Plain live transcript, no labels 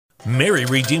Mary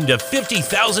redeemed a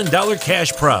 $50,000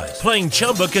 cash prize playing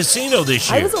Chumba Casino this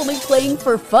year. I was only playing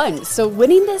for fun, so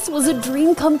winning this was a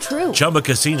dream come true. Chumba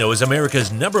Casino is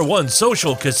America's #1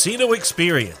 social casino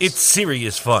experience. It's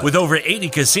serious fun. With over 80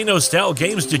 casino-style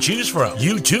games to choose from,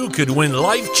 you too could win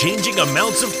life-changing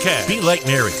amounts of cash. Be like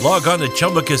Mary. Log on to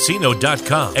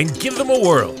ChumbaCasino.com and give them a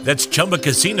whirl. That's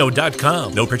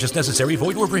ChumbaCasino.com. No purchase necessary.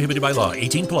 Void where prohibited by law.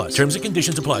 18 plus. Terms and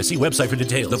conditions apply. See website for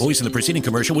details. The voice in the preceding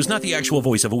commercial was not the actual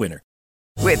voice of a winner.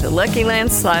 With the Lucky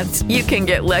Land Slots, you can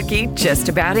get lucky just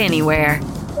about anywhere.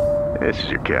 This is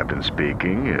your captain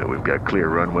speaking. We've got clear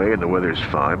runway and the weather's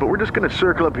fine, but we're just going to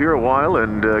circle up here a while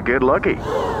and get lucky.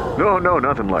 No,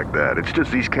 nothing like that. It's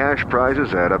just these cash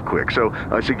prizes add up quick. So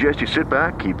I suggest you sit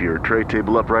back, keep your tray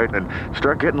table upright, and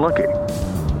start getting lucky.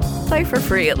 Play for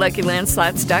free at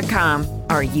LuckyLandSlots.com.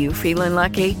 Are you feeling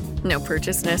lucky? No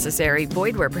purchase necessary.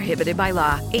 Void where prohibited by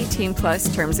law. 18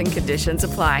 plus terms and conditions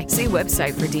apply. See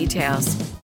website for details.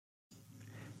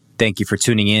 Thank you for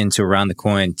tuning in to Around the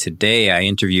Coin. Today, I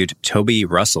interviewed Toby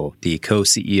Russell, the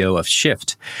co-CEO of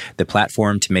Shift, the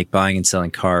platform to make buying and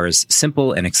selling cars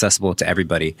simple and accessible to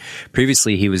everybody.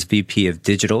 Previously, he was VP of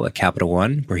Digital at Capital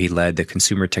One, where he led the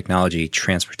Consumer Technology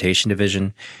Transportation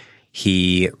Division.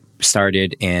 He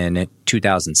started in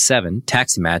 2007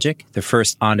 TaxiMagic, the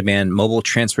first on-demand mobile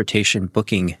transportation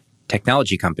booking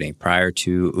technology company prior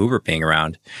to Uber being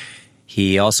around.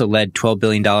 He also led $12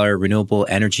 billion renewable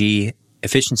energy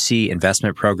efficiency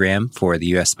investment program for the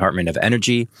U.S. Department of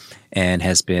Energy and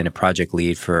has been a project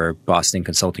lead for Boston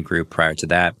Consulting Group prior to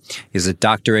that. He has a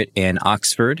doctorate in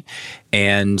Oxford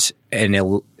and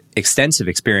an extensive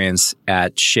experience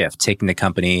at Shift, taking the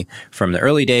company from the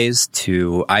early days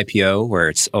to IPO, where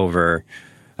it's over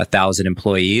 1,000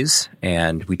 employees.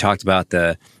 And we talked about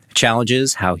the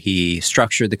challenges, how he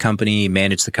structured the company,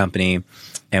 managed the company.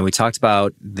 And we talked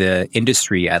about the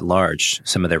industry at large,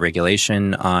 some of the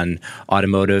regulation on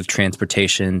automotive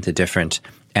transportation, the different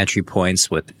entry points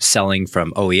with selling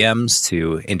from OEMs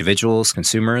to individuals,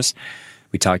 consumers.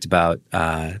 We talked about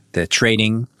the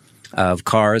trading of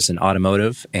cars and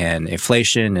automotive and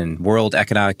inflation and world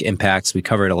economic impacts. We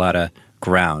covered a lot of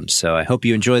ground. So I hope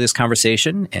you enjoy this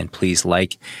conversation, and please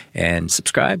like and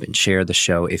subscribe and share the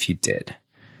show if you did.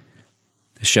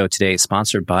 The show today is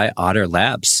sponsored by Otter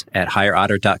Labs. At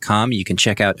HireOtter.com, you can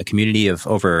check out a community of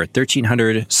over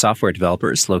 1,300 software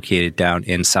developers located down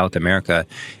in South America.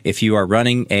 If you are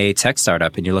running a tech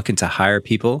startup and you're looking to hire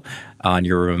people on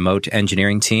your remote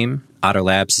engineering team, Otter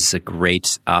Labs is a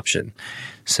great option.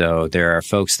 So there are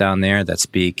folks down there that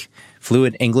speak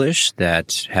fluent English,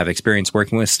 that have experience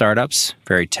working with startups,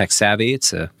 very tech savvy.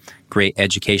 It's a great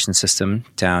education system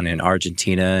down in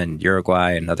Argentina and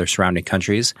Uruguay and other surrounding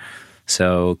countries.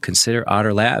 So consider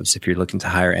Otter Labs if you're looking to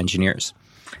hire engineers.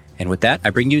 And with that, I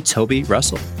bring you Toby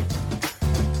Russell.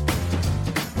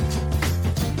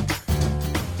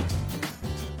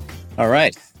 All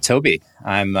right, Toby,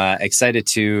 I'm excited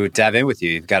to dive in with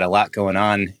you. You've got a lot going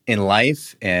on in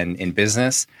life and in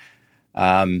business.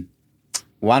 Why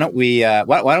don't we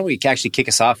actually kick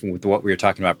us off with what we were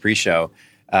talking about pre-show?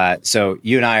 So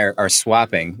you and I are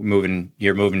swapping.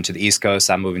 You're moving to the East Coast.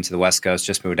 I'm moving to the West Coast.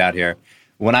 Just moved out here.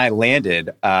 When I landed,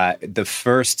 one of the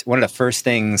first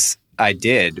things I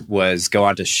did was go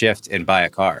onto Shift and buy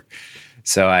a car.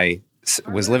 So I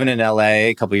was living in LA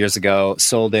a couple of years ago,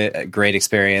 sold it, a great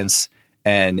experience.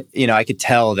 And, I could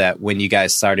tell that when you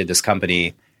guys started this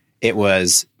company, it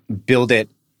was build it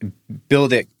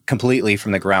completely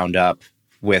from the ground up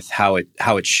with how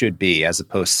it should be, as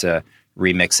opposed to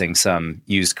remixing some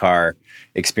used car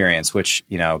experience, which,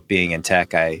 being in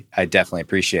tech, I definitely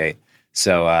appreciate.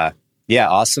 So, yeah,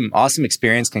 awesome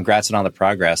experience. Congrats on all the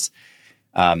progress.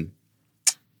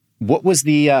 What was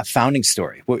the founding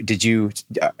story?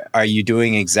 Are you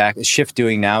doing Shift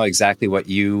doing now exactly what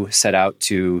you set out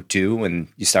to do when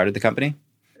you started the company?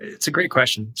 It's a great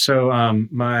question. So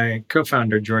my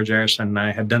co-founder, George Arison, and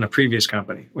I had done a previous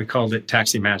company. We called it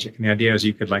TaxiMagic. And the idea is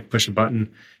you could push a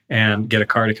button and get a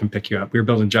car to come pick you up. We were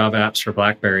building job apps for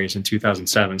BlackBerries in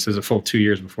 2007. So it was a full 2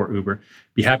 years before Uber.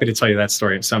 Be happy to tell you that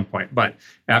story at some point. But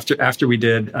after we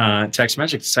did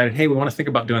TaxiMagic, decided, hey, we want to think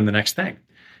about doing the next thing.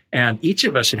 And each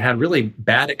of us had really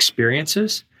bad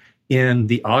experiences in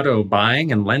the auto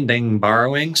buying and lending,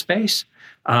 borrowing space.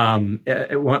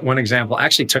 One example, I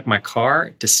actually took my car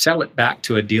to sell it back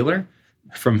to a dealer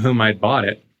from whom I'd bought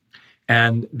it.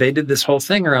 And they did this whole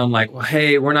thing around well,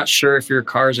 hey, we're not sure if your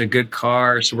car is a good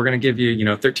car, so we're going to give you,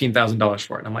 $13,000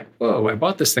 for it. And I'm like, whoa, I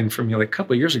bought this thing from you a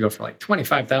couple of years ago for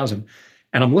 $25,000.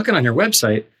 And I'm looking on your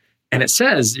website and it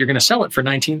says you're going to sell it for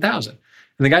 $19,000. And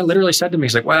the guy literally said to me,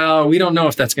 he's like, well, we don't know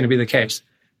if that's going to be the case.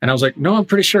 And I was like, no, I'm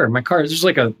pretty sure. My car, this is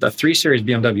like a 3 Series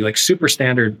BMW, like super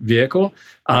standard vehicle.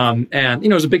 And,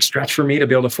 it was a big stretch for me to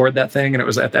be able to afford that thing. And it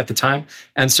was at the time.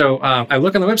 And so I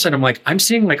look on the website, I'm like, I'm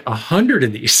seeing like 100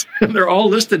 of these. And they're all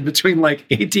listed between like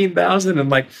 18,000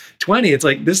 and like 20. It's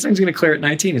like, this thing's going to clear at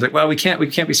 19. He's like, well, we can't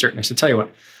be certain. I said, tell you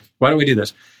what, why don't we do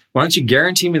this? Why don't you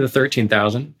guarantee me the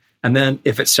 13,000? And then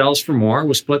if it sells for more,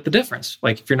 we'll split the difference.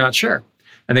 Like if you're not sure.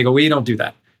 And they go, well, you don't do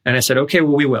that. And I said, okay,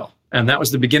 well, we will. And that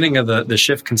was the beginning of the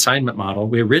Shift consignment model.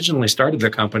 We originally started the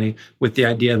company with the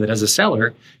idea that as a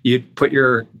seller, you'd put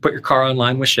your car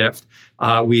online with Shift.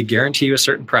 We'd guarantee you a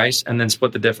certain price and then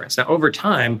split the difference. Now, over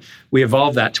time, we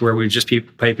evolved that to where we just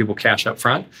pay people cash up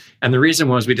front. And the reason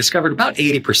was we discovered about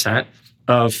 80%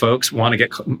 of folks want to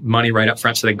get money right up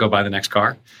front so they can go buy the next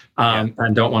car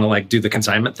and don't want to like do the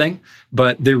consignment thing.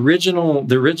 But the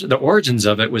origins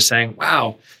of it was saying,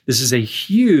 wow, this is a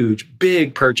huge,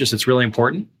 big purchase. It's really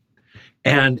important.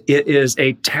 And it is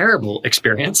a terrible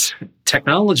experience.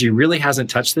 Technology really hasn't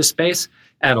touched this space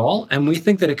at all. And we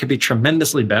think that it could be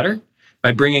tremendously better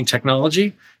by bringing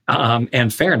technology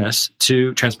and fairness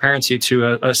to transparency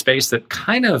to a space that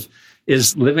kind of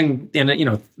is living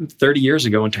in 30 years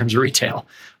ago in terms of retail.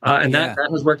 And that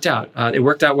has worked out. It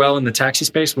worked out well in the taxi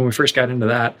space. When we first got into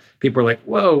that, people were like,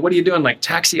 whoa, what are you doing? Like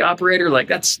taxi operator? Like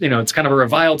that's, it's kind of a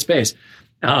reviled space.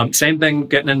 Same thing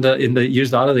getting into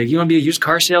used auto. Like, you want to be a used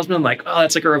car salesman? Like, oh,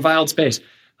 that's like a reviled space.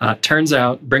 Turns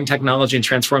out, bring technology and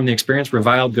transform the experience.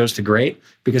 Reviled goes to great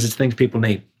because it's things people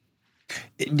need.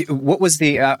 What was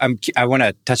the? I want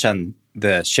to touch on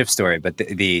the Shift story, but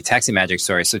the Taxi Magic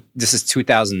story. So this is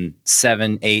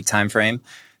 2007-8 timeframe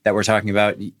that we're talking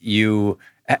about.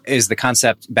 Is the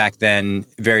concept back then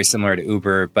very similar to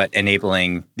Uber, but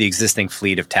enabling the existing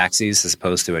fleet of taxis as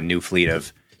opposed to a new fleet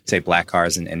of, say, black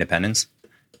cars and independents?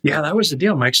 Yeah, that was the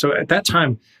deal, Mike. So at that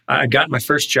time, I got my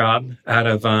first job out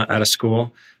of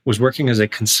school, was working as a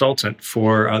consultant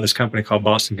for this company called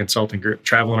Boston Consulting Group,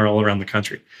 traveling all around the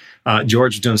country.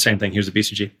 George was doing the same thing. He was a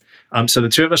BCG. So the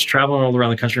two of us traveling all around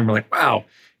the country, and we're like, wow,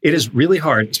 it is really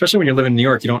hard, especially when you live in New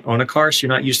York. You don't own a car, so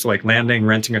you're not used to like landing,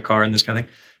 renting a car and this kind of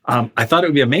thing. I thought it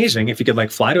would be amazing if you could like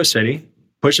fly to a city,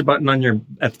 push a button on your,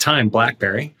 at the time,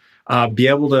 BlackBerry, be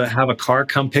able to have a car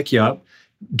come pick you up,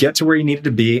 get to where you needed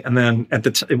to be. And then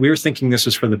we were thinking this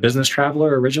was for the business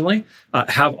traveler originally,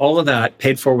 have all of that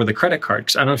paid for with a credit card.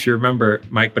 Because I don't know if you remember,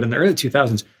 Mike, but in the early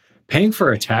 2000s, paying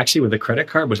for a taxi with a credit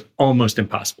card was almost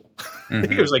impossible.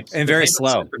 Mm-hmm. It was like and very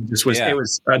slow. It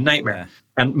was a nightmare. Yeah.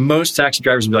 And most taxi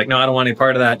drivers would be like, no, I don't want any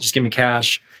part of that. Just give me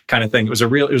cash kind of thing. It was a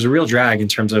real drag in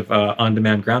terms of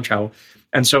on-demand ground travel.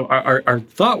 And so our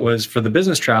thought was for the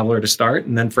business traveler to start,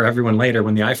 and then for everyone later,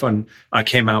 when the iPhone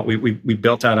came out, we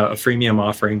built out a freemium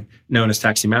offering known as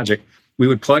Taxi Magic. We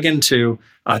would plug into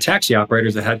taxi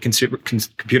operators that had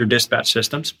computer dispatch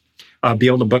systems, be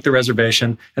able to book the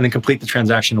reservation, and then complete the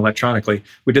transaction electronically.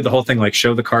 We did the whole thing, like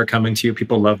show the car coming to you.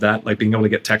 People love that, like being able to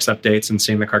get text updates and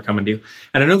seeing the car coming to you.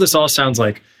 And I know this all sounds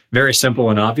like very simple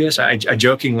and obvious. I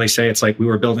jokingly say it's like we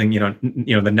were building, the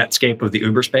Netscape of the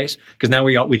Uber space, because now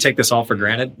we take this all for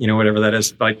granted, whatever that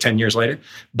is, like 10 years later.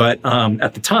 But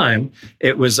at the time,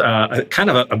 it was kind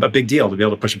of a big deal to be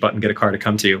able to push a button, get a car to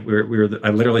come to you.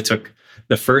 I literally took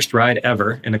the first ride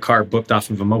ever in a car booked off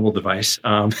of a mobile device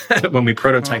when we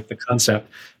prototyped the concept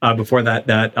before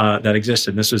that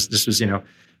existed. This was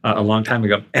a long time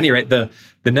ago. Anyway, the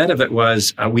net of it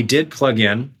was we did plug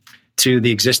in to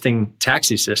the existing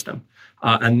taxi system.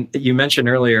 And you mentioned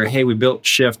earlier, hey, we built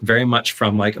Shift very much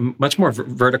from like much more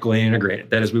vertically integrated.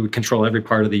 That is, we would control every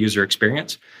part of the user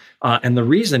experience. And the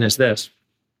reason is this: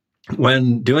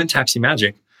 when doing Taxi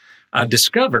Magic,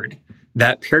 discovered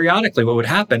that periodically what would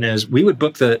happen is we would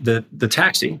book the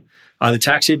taxi. The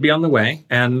taxi would be on the way,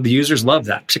 and the users love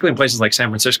that, particularly in places like San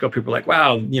Francisco. People are like,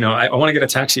 wow, I want to get a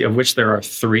taxi, of which there are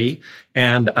 3.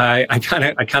 And I kind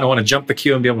of want to jump the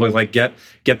queue and be able to like get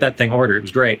that thing ordered. It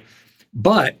was great.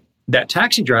 But that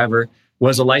taxi driver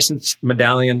was a licensed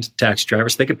medallion taxi driver,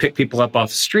 so they could pick people up off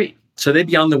the street. So they'd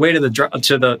be on the way to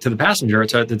the passenger,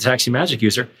 to the Taxi Magic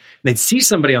user, and they'd see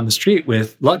somebody on the street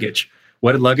with luggage.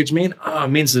 What did luggage mean? Oh, it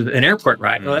means an airport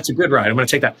ride. Oh, that's a good ride. I'm going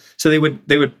to take that. So they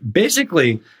would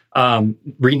basically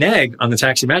renege on the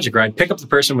Taxi Magic ride, pick up the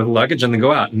person with luggage, and then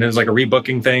go out. And there's like a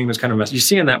rebooking thing. It was kind of a mess. You're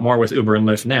seeing that more with Uber and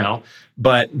Lyft now.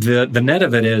 But the net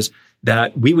of it is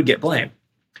that we would get blamed.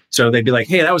 So they'd be like,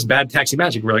 hey, that was bad Taxi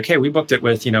Magic. We're like, hey, we booked it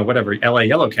with, whatever, LA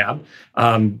Yellow Cab.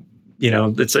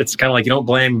 It's kind of like you don't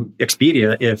blame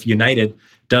Expedia if United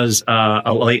does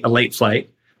a late flight.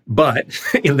 But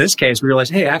in this case, we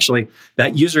realized, hey, actually,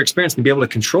 that user experience, to be able to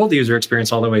control the user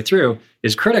experience all the way through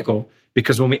is critical.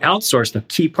 Because when we outsource the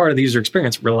key part of the user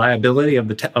experience, reliability of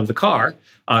the car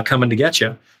coming to get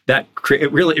you,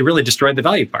 it really destroyed the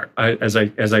value part. As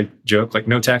I joke, like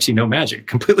no taxi, no magic, it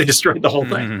completely destroyed the whole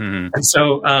thing. Mm-hmm. And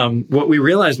so what we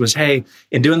realized was, hey,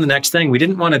 in doing the next thing, we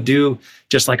didn't want to do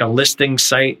just like a listing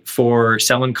site for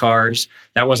selling cars.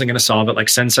 That wasn't going to solve it. Like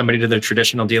send somebody to their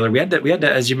traditional dealer. We had to,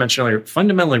 as you mentioned earlier,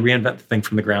 fundamentally reinvent the thing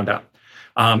from the ground up.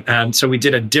 And so we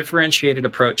did a differentiated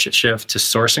approach at Shift to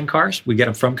sourcing cars. We get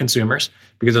them from consumers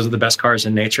because those are the best cars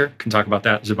in nature. Can talk about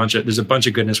that. There's a bunch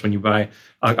of goodness when you buy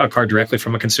a car directly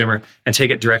from a consumer and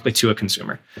take it directly to a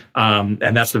consumer.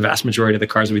 And that's the vast majority of the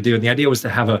cars that we do. And the idea was to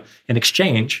have an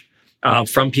exchange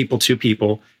from people to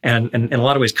people, and in a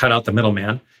lot of ways cut out the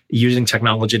middleman, using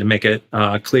technology to make it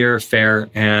clear, fair,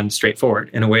 and straightforward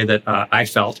in a way that I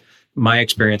felt my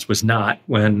experience was not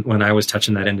when I was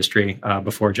touching that industry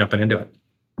before jumping into it.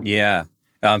 Yeah.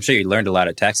 I'm sure you learned a lot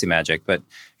at Taxi Magic, but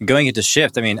going into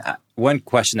Shift, I mean, one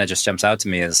question that just jumps out to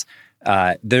me is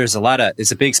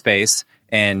it's a big space,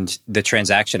 and the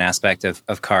transaction aspect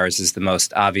of cars is the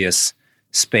most obvious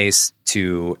space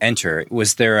to enter.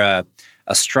 Was there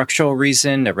a structural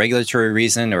reason, a regulatory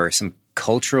reason, or some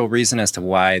cultural reason as to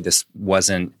why this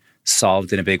wasn't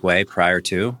solved in a big way prior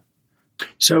to?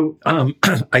 So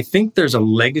I think there's a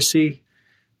legacy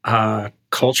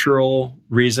cultural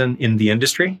reason in the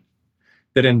industry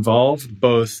that involved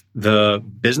both the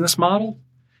business model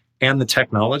and the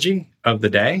technology of the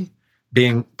day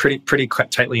being pretty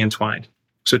tightly entwined.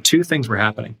 So two things were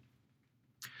happening.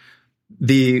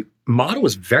 The model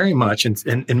was very much,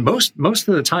 and most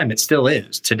of the time it still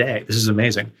is today, this is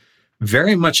amazing,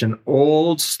 very much an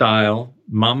old style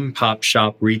mom and pop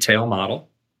shop retail model.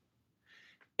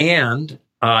 And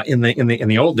in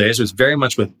the old days, it was very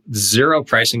much with zero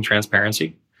pricing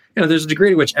transparency. There's a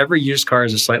degree to which every used car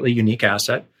is a slightly unique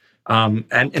asset.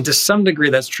 And to some degree,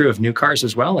 that's true of new cars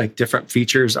as well, like different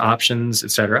features, options,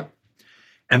 et cetera.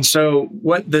 And so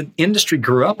what the industry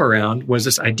grew up around was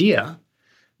this idea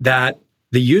that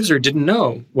the user didn't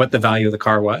know what the value of the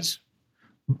car was.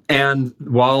 And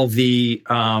while the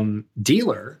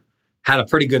dealer had a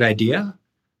pretty good idea,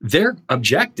 their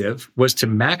objective was to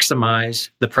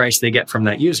maximize the price they get from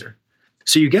that user.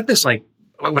 So you get this, like,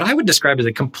 what I would describe as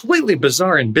a completely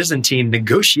bizarre and Byzantine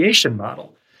negotiation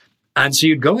model. And so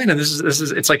you'd go in, and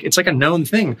it's like a known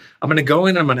thing. I'm going to go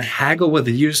in and I'm going to haggle with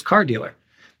the used car dealer.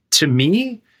 To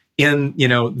me, in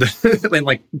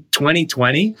like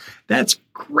 2020, that's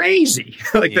crazy.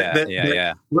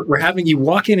 We're having you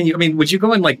walk in and would you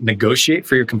go and like negotiate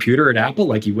for your computer at Apple?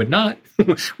 Like you would not.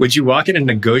 Would you walk in and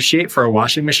negotiate for a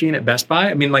washing machine at Best Buy?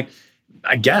 I mean, like,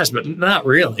 I guess, but not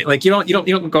really. Like you don't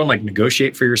go and like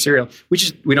negotiate for your cereal.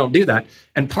 We don't do that.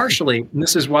 And partially, and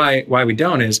this is why we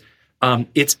don't, is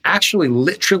it's actually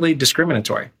literally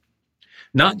discriminatory.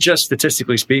 Not just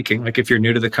statistically speaking, like if you're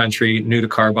new to the country, new to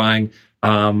car buying,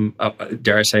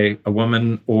 dare I say, a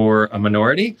woman or a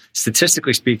minority,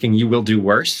 statistically speaking, you will do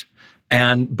worse.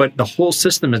 But the whole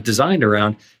system is designed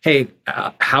around, hey,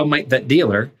 how might that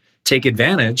dealer take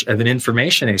advantage of an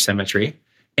information asymmetry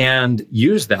and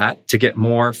use that to get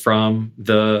more from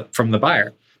the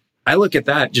buyer? I look at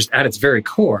that just at its very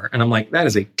core, and I'm like, that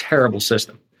is a terrible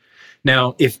system.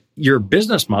 Now, if your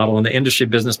business model and the industry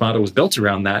business model was built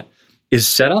around that, is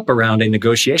set up around a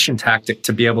negotiation tactic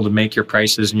to be able to make your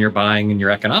prices and your buying and your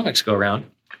economics go around,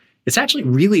 it's actually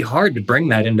really hard to bring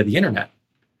that into the internet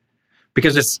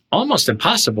because it's almost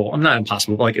impossible. I'm not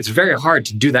impossible, but like it's very hard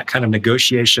to do that kind of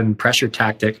negotiation pressure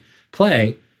tactic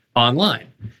play online.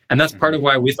 And that's part of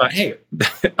why we thought, hey,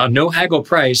 a no haggle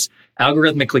price,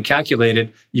 algorithmically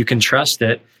calculated, you can trust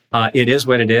it. It is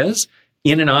what it is.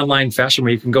 In an online fashion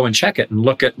where you can go and check it and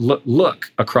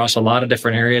look across a lot of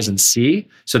different areas and see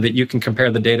so that you can compare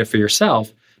the data for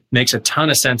yourself makes a ton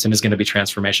of sense and is going to be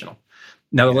transformational.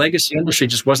 Now, the legacy industry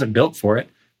just wasn't built for it,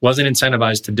 wasn't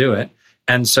incentivized to do it.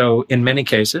 And so in many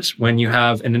cases, when you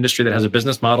have an industry that has a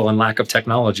business model and lack of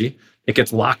technology, it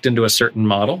gets locked into a certain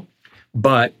model.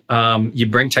 But you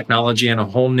bring technology in a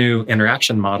whole new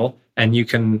interaction model and you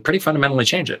can pretty fundamentally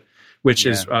change it, which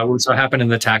is what happened in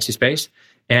the taxi space.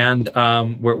 And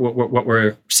what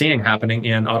we're seeing happening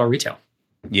in auto retail.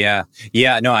 Yeah.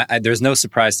 No, there's no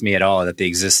surprise to me at all that the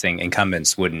existing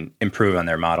incumbents wouldn't improve on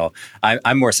their model.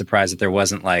 I'm more surprised that there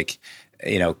wasn't like,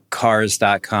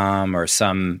 Cars.com or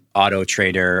some auto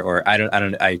trader, or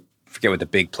I forget what the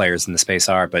big players in the space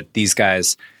are, but these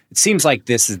guys, it seems like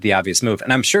this is the obvious move.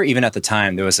 And I'm sure even at the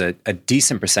time there was a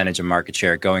decent percentage of market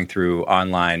share going through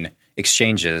online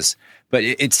exchanges, but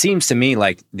it seems to me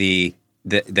like the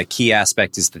key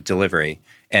aspect is the delivery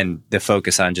and the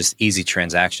focus on just easy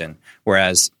transaction.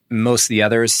 Whereas most of the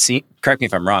others, correct me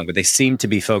if I'm wrong, but they seem to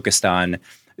be focused on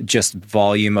just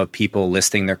volume of people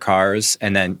listing their cars,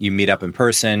 and then you meet up in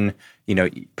person. You know,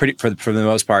 for the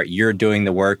most part, you're doing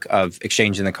the work of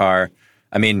exchanging the car.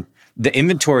 I mean, the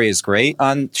inventory is great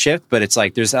on Shift, but it's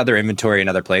like there's other inventory in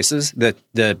other places.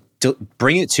 The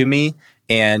bring it to me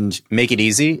and make it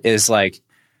easy is like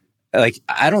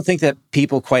I don't think that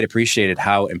people quite appreciated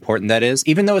how important that is.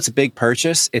 Even though it's a big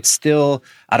purchase, it's still,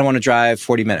 I don't want to drive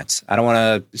 40 minutes. I don't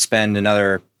want to spend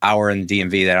another hour in the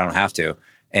DMV that I don't have to.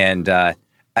 And I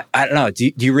don't know.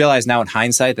 Do you realize now in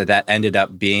hindsight that ended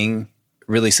up being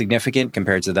really significant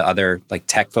compared to the other like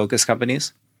tech-focused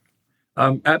companies?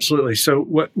 Absolutely. So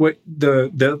what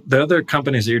the other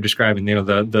companies that you're describing, you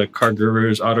know, the Car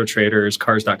Gurus, Auto Traders,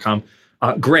 Cars.com,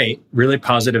 great, really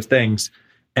positive things.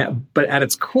 But at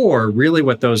its core, really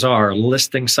what those are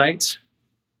listing sites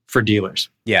for dealers.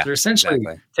 Yeah, they're essentially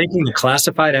taking the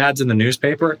classified ads in the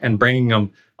newspaper and bringing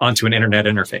them onto an internet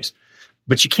interface.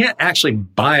 But you can't actually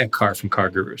buy a car from Car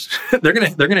Gurus. they're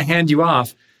gonna hand you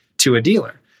off to a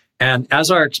dealer. And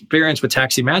as our experience with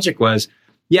Taxi Magic was,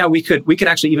 yeah, we could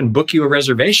actually even book you a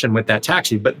reservation with that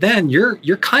taxi, but then you're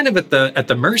kind of at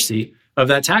the mercy of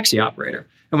that taxi operator.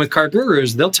 And with Car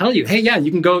Gurus, they'll tell you, hey, yeah, you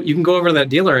can go over to that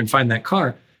dealer and find that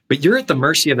car, but you're at the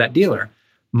mercy of that dealer.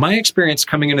 My experience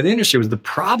coming into the industry was the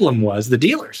problem was the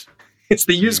dealers. It's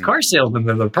the used car salesmen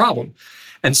that are the problem.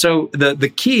 And so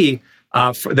the key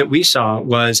that we saw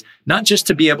was not just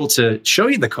to be able to show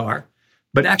you the car,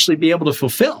 but actually be able to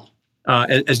fulfill.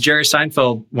 As Jerry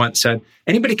Seinfeld once said,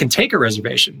 anybody can take a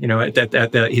reservation. You know,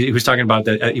 he was talking about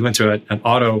that. He went to an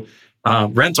auto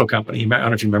rental company. I don't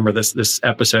know if you remember this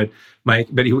episode, Mike,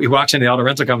 but he walks into the auto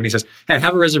rental company. He says, "Hey, I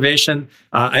have a reservation.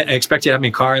 I expect you to have me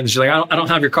a car." And she's like, "I don't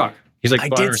have your car." He's like, "I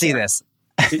did see this."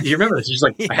 You remember this? She's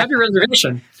like, "I have your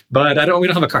reservation, but we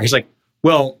don't have a car." He's like,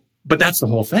 "Well, but that's the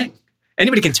whole thing.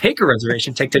 Anybody can take a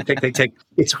reservation, take.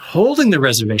 It's holding the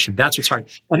reservation. That's what's hard."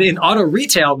 And in auto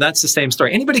retail, that's the same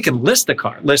story. Anybody can list the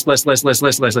car. List.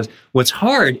 What's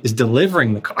hard is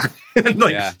delivering the car,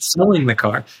 selling the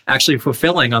car, actually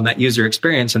fulfilling on that user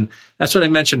experience. And that's what I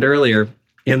mentioned earlier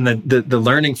in the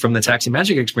learning from the Taxi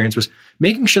Magic experience was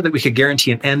making sure that we could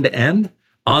guarantee an end-to-end,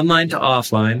 online to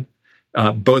offline,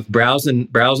 both browse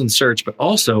and search, but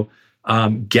also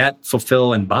get,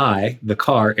 fulfill, and buy the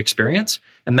car experience.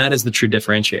 And that is the true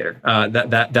differentiator,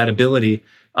 that ability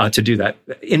to do that.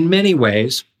 In many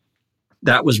ways,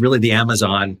 that was really the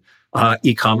Amazon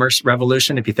e-commerce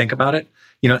revolution, if you think about it.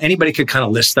 You know, anybody could kind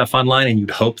of list stuff online and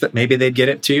you'd hope that maybe they'd get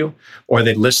it to you, or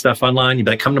they'd list stuff online. You'd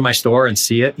be like, come to my store and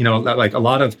see it. You know, like a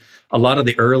lot of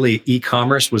the early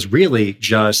e-commerce was really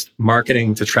just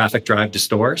marketing to traffic drive to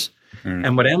stores.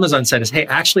 And what Amazon said is, hey,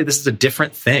 actually, this is a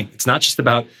different thing. It's not just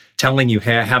about telling you,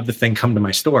 hey, I have the thing, come to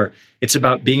my store. It's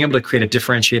about being able to create a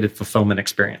differentiated fulfillment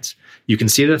experience. You can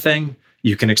see the thing,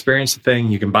 you can experience the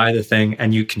thing, you can buy the thing,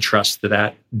 and you can trust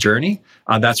that journey.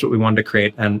 That's what we wanted to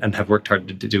create and have worked hard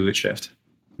to do at Shift.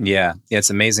 Yeah,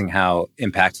 it's amazing how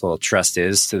impactful trust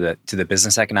is to the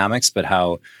business economics, but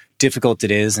how difficult it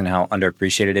is and how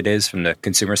underappreciated it is from the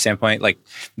consumer standpoint. Like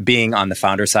being on the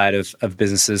founder side of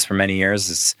businesses for many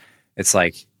years, it's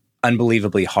like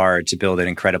unbelievably hard to build an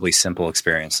incredibly simple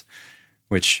experience,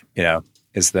 which, you know,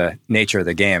 is the nature of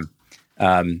the game.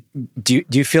 Do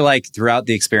you feel like throughout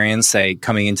the experience, say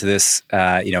coming into this,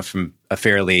 from a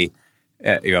fairly,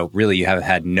 really you have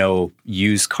had no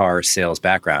used car sales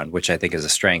background, which I think is a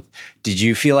strength. Did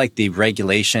you feel like the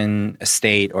regulation,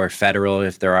 state or federal,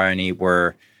 if there are any,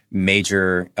 were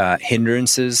major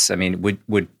hindrances? I mean,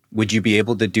 would you be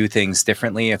able to do things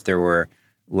differently if there were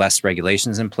less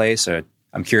regulations in place? Or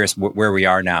I'm curious where we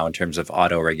are now in terms of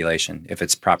auto regulation, if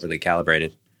it's properly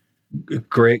calibrated.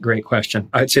 Great question.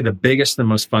 I'd say the biggest and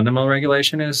most fundamental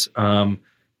regulation is, and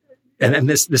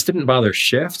this didn't bother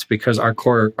Shift because our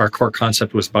core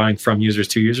concept was buying from users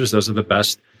to users. Those are the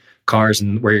best cars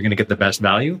and where you're going to get the best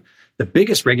value. The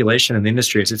biggest regulation in the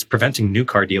industry is it's preventing new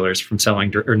car dealers from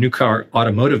selling, or new car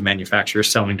automotive manufacturers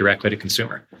selling directly to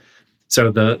consumer.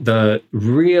 So the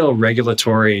real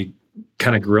regulatory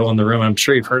kind of gorilla in the room, I'm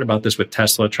sure you've heard about this with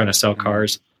Tesla trying to sell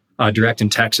cars direct in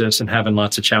Texas and having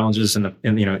lots of challenges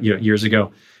years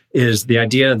ago, is the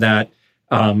idea that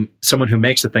someone who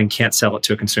makes a thing can't sell it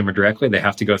to a consumer directly. They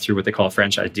have to go through what they call a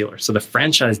franchise dealer. So the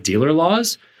franchise dealer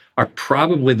laws are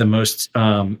probably the most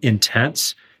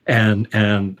intense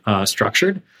and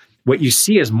structured. What you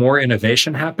see is more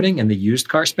innovation happening in the used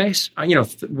car space.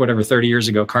 30 years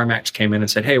ago, CarMax came in and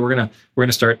said, "Hey, we're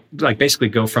gonna start basically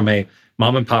go from a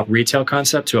mom and pop retail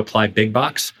concept to apply big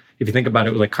box." If you think about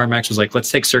it, CarMax was like,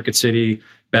 let's take Circuit City,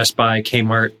 Best Buy,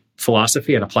 Kmart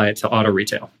philosophy and apply it to auto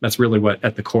retail. That's really what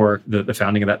at the core the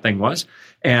founding of that thing was.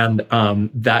 And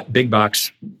that big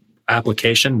box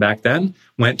application back then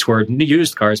went toward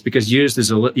used cars because used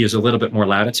is a little bit more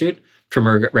latitude from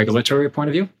a regulatory point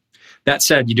of view. That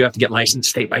said, you do have to get licensed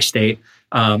state by state,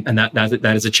 and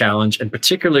that is a challenge. And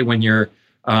particularly when you're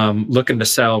looking to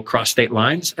sell cross state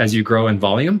lines as you grow in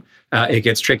volume, it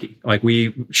gets tricky. Like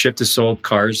we shipped to sold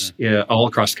cars all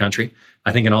across the country.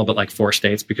 I think in all but like 4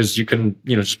 states, because you can,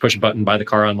 just push a button, buy the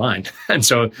car online. And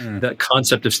so the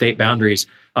concept of state boundaries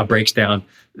breaks down.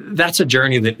 That's a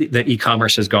journey that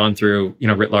e-commerce has gone through,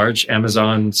 writ large.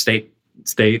 Amazon, state,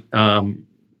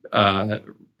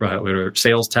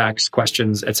 sales tax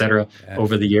questions, et cetera,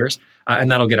 over the years. And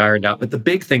that'll get ironed out. But the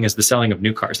big thing is the selling of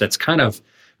new cars. That's kind of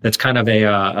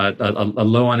a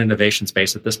low on innovation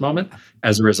space at this moment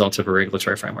as a result of a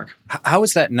regulatory framework. How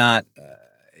is that not,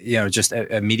 just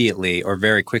immediately or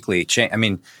very quickly change? I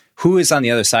mean, who is on the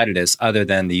other side of this other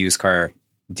than the used car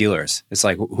dealers? It's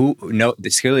like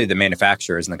it's clearly the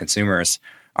manufacturers and the consumers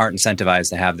aren't incentivized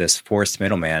to have this forced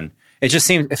middleman.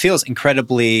 It feels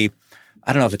incredibly,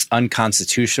 I don't know if it's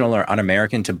unconstitutional or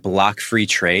un-American to block free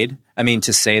trade. I mean,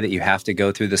 to say that you have to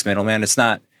go through this middleman, it's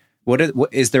not.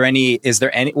 Is there any,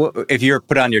 if you're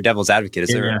put on your devil's advocate, is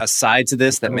there a side to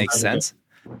this that makes sense?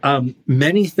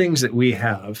 Many things that we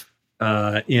have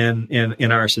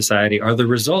in our society are the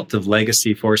result of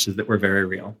legacy forces that were very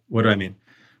real. What do I mean?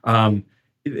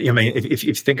 If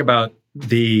you think about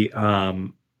the,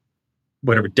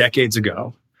 decades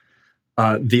ago,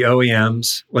 the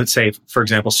OEMs, let's say, for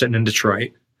example, sitting in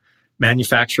Detroit,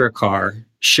 manufacture a car,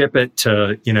 ship it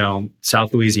to,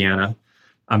 South Louisiana.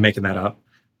 I'm making that up.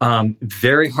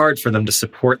 Very hard for them to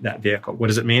support that vehicle. What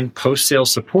does it mean? Post-sale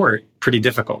support, pretty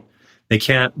difficult. They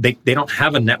don't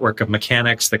have a network of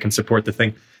mechanics that can support the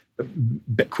thing.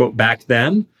 Quote, back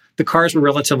then, the cars were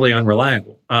relatively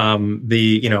unreliable.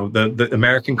 The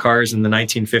American cars in the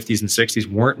 1950s and 60s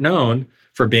weren't known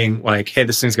for being like, hey,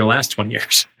 this thing's going to last 20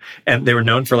 years. And they were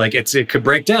known for like, it could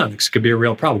break down. It could be a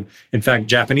real problem. In fact,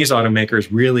 Japanese automakers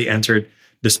really entered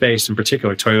the space, in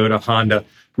particular, Toyota, Honda,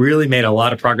 really made a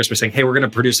lot of progress by saying, hey, we're going to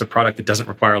produce a product that doesn't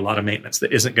require a lot of maintenance,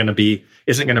 that isn't going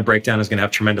to break down, is going to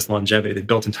have tremendous longevity. They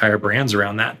built entire brands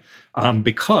around that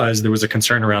because there was a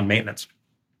concern around maintenance.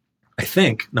 I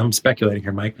think, and I'm speculating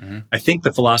here, Mike, I think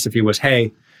the philosophy was,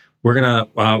 hey, we're going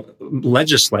to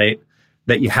legislate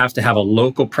that you have to have a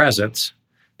local presence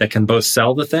that can both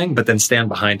sell the thing, but then stand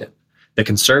behind it, that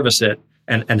can service it,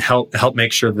 and help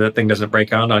make sure that thing doesn't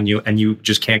break out on you, and you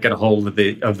just can't get a hold of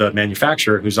the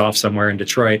manufacturer who's off somewhere in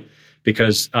Detroit,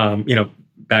 because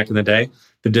back in the day,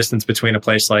 the distance between a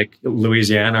place like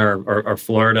Louisiana or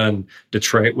Florida and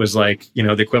Detroit was like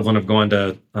the equivalent of going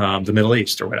to the Middle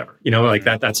East or whatever. Like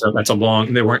that's a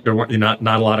long. There weren't not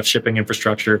a lot of shipping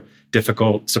infrastructure,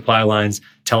 difficult supply lines,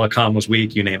 telecom was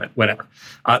weak, you name it, whatever.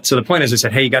 So the point is, I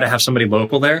said, hey, you got to have somebody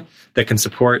local there that can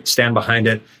support, stand behind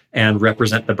it, and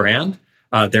represent the brand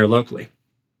there locally.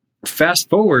 Fast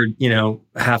forward,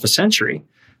 half a century,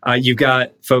 you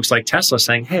got folks like Tesla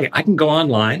saying, hey, I can go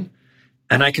online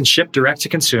and I can ship direct to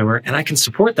consumer and I can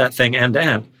support that thing end to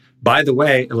end. By the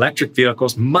way, electric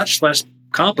vehicles, much less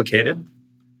complicated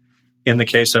in the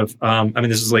case of,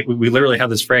 this is like, we literally have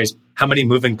this phrase, how many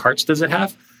moving parts does it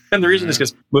have? And the reason is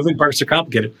because moving parts are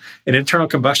complicated. An internal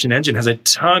combustion engine has a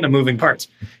ton of moving parts.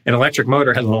 An electric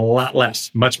motor has a lot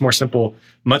less, much more simple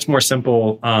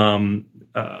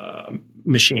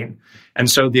machine. And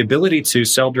so the ability to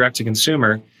sell direct to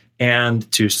consumer and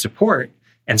to support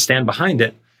and stand behind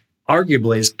it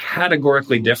arguably is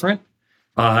categorically different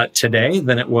today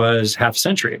than it was half a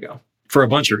century ago for a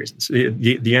bunch of reasons.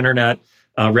 The internet,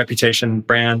 reputation,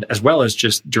 brand, as well as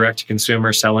just direct to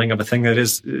consumer selling of a thing that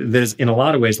is in a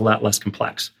lot of ways a lot less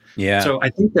complex. Yeah. So I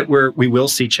think that we will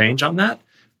see change on that,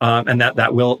 and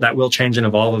that will change and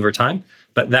evolve over time.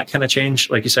 But that kind of change,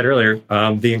 like you said earlier,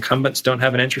 the incumbents don't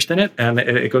have an interest in it, and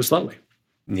it goes slowly.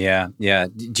 Yeah.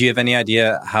 Do you have any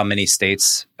idea how many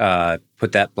states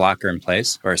put that blocker in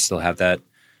place or still have that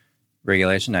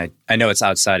regulation? I know it's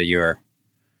outside of your.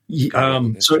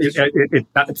 So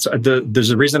there's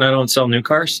a reason I don't sell new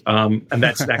cars, and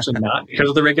that's actually not because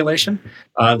of the regulation.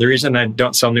 The reason I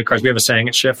don't sell new cars, we have a saying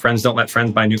at Shift: friends don't let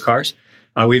friends buy new cars.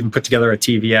 We even put together a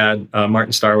TV ad.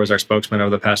 Martin Starr was our spokesman over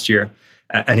the past year,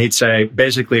 and he'd say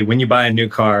basically, when you buy a new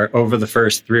car, over the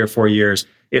first 3 or 4 years,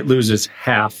 it loses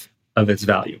half of its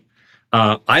value.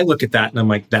 I look at that and I'm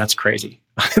like, that's crazy.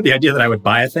 The idea that I would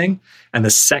buy a thing and the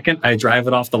second I drive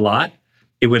it off the lot,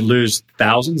 it would lose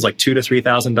thousands, like $2,000 to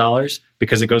 $3,000,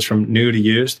 because it goes from new to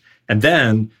used. And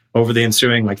then over the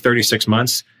ensuing 36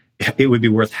 months, it would be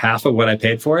worth half of what I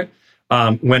paid for it.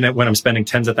 When I'm spending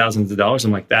tens of thousands of dollars,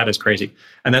 I'm like, that is crazy.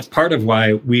 And that's part of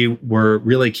why we were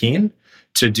really keen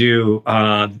to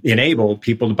enable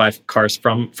people to buy cars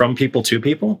from people to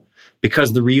people,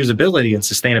 because the reusability and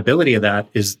sustainability of that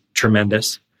is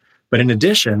tremendous. But in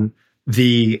addition,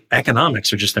 the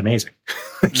economics are just amazing.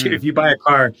 If you buy a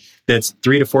car that's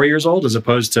 3 to 4 years old as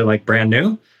opposed to like brand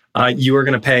new, you are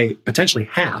going to pay potentially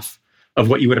half of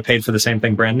what you would have paid for the same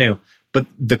thing brand new. But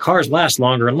the cars last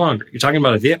longer and longer. You're talking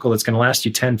about a vehicle that's going to last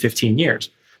you 10, 15 years.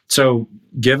 So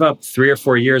give up 3 or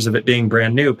 4 years of it being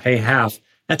brand new, pay half.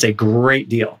 That's a great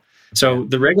deal. So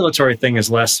the regulatory thing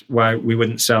is less why we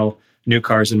wouldn't sell new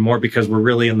cars, and more because we're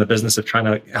really in the business of trying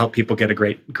to help people get a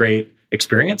great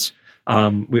experience.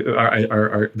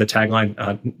 The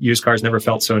tagline, used cars never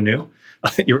felt so new.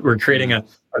 We're creating a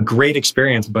great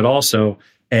experience, but also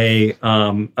a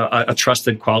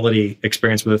trusted quality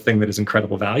experience with a thing that is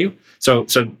incredible value. So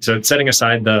setting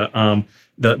aside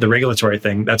the regulatory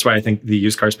thing, that's why I think the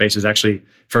used car space is actually,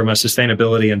 from a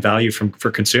sustainability and value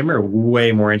for consumer,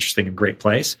 way more interesting and great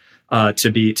place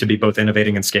to be both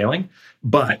innovating and scaling.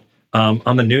 But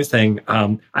on the new thing,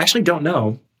 I actually don't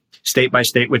know state by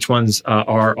state which ones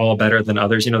are all better than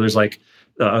others. There's like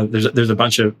there's a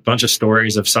bunch of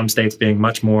stories of some states being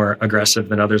much more aggressive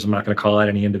than others. I'm not going to call out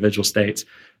any individual states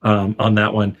on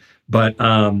that one, but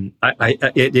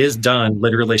it is done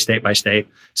literally state by state.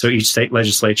 So each state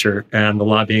legislature and the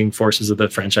lobbying forces of the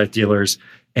franchise dealers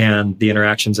and the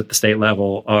interactions at the state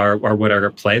level are what are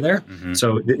at play there. Mm-hmm.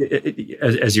 So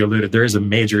as you alluded, there is a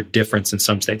major difference in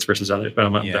some states versus others, but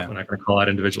I'm definitely not going to call out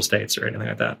individual states or anything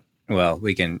like that. Well,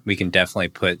 we can definitely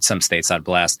put some states on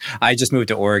blast. I just moved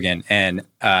to Oregon, and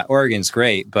Oregon's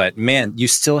great, but man, you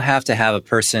still have to have a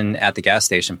person at the gas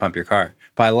station pump your car.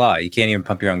 By law, you can't even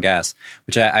pump your own gas,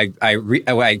 which I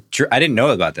didn't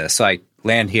know about this. So I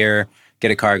land here, get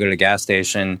a car, go to the gas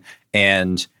station,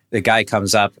 and the guy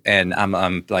comes up, and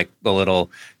I'm like a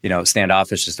little,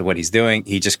 standoffish as to what he's doing.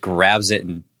 He just grabs it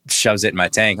and shoves it in my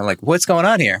tank. I'm like, what's going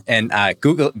on here? And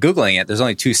Googling it, there's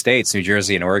only 2 states, New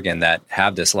Jersey and Oregon, that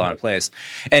have this law in place.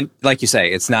 And like you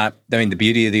say, it's not, the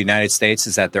beauty of the United States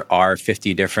is that there are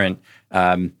 50 different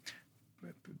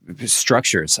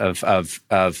structures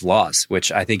of laws,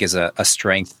 which I think is a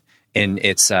strength in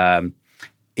its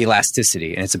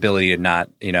elasticity and its ability to not,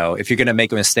 if you're going to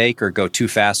make a mistake or go too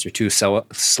fast or too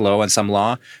slow on some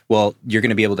law, well, you're going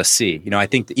to be able to see. I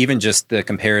think that even just the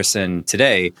comparison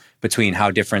today between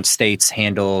how different states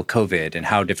handle COVID and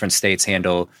how different states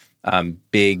handle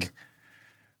big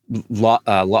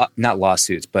not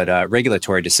lawsuits, but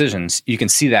regulatory decisions, you can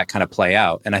see that kind of play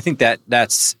out. And I think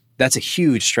that's a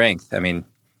huge strength.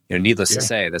 Needless to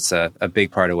say, that's a big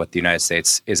part of what the United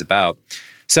States is about.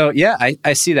 So yeah,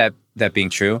 I see that being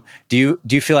true. Do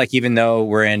you feel like, even though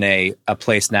we're in a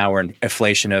place now where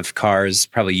inflation of cars,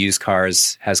 probably used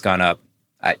cars, has gone up,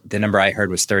 the number I heard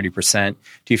was 30%.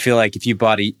 Do you feel like if you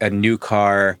bought a new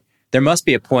car, there must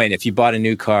be a point, if you bought a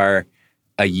new car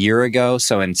a year ago,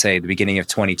 so in, say, the beginning of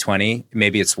 2020,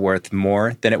 maybe it's worth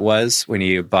more than it was when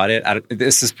you bought it?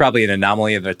 This is probably an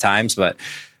anomaly of the times, but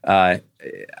I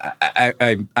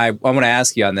want to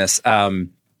ask you on this.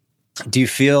 Do you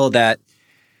feel that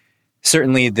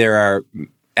certainly there are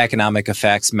economic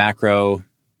effects, macro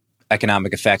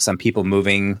economic effects on people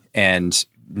moving, and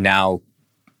now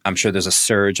I'm sure there's a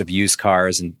surge of used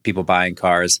cars and people buying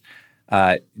cars.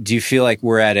 Do you feel like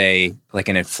we're at an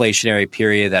inflationary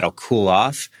period that'll cool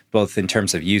off, both in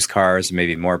terms of used cars and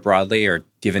maybe more broadly? Or do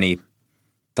you have any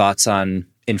thoughts on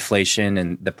inflation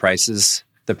and the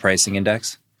pricing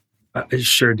index? I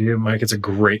sure do, Mike. It's a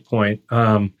great point.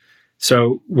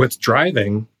 So what's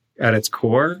driving at its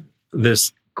core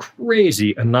this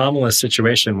crazy anomalous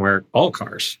situation where all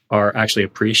cars are actually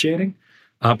appreciating?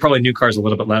 Probably new cars a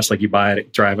little bit less, like you buy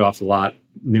it, drive it off the lot,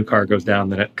 new car goes down,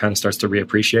 then it kind of starts to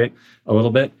reappreciate a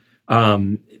little bit.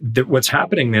 What's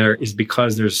happening there is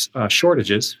because there's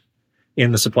shortages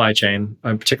in the supply chain,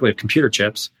 particularly of computer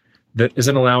chips, that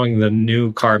isn't allowing the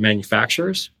new car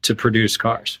manufacturers to produce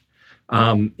cars.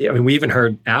 We even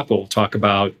heard Apple talk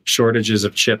about shortages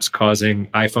of chips causing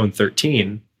iPhone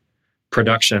 13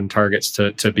 production targets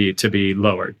to be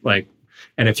lowered.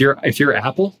 And if you're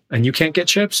Apple and you can't get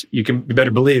chips, you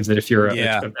better believe that if you're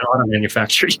an auto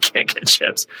manufacturer, you can't get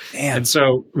chips. Damn. And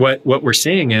so what we're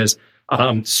seeing is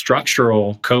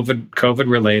structural COVID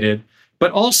related,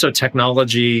 but also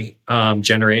technology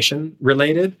generation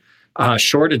related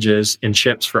shortages in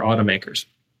chips for automakers.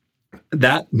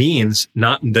 That means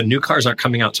the new cars aren't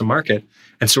coming out to market,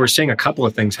 and so we're seeing a couple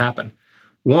of things happen.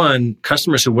 One,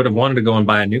 customers who would have wanted to go and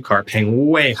buy a new car paying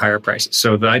way higher prices.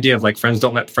 So the idea of friends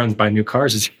don't let friends buy new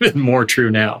cars is even more true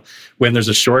now. When there's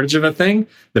a shortage of a thing,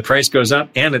 the price goes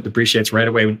up and it depreciates right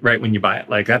away, right when you buy it.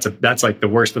 That's the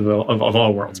worst of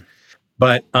all worlds.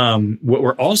 But what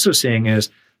we're also seeing is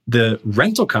the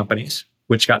rental companies,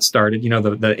 which got started,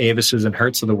 the Avises and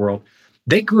Hertz of the world,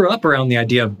 they grew up around the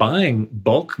idea of buying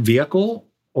bulk vehicle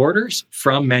orders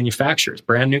from manufacturers,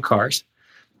 brand new cars,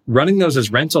 running those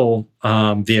as rental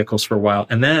vehicles for a while,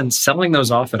 and then selling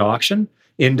those off at auction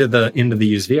into the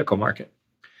used vehicle market.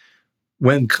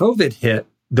 When COVID hit,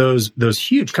 those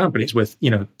huge companies with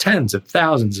tens of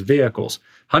thousands of vehicles,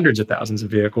 hundreds of thousands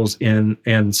of vehicles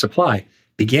in supply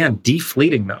began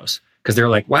defleeting those because they're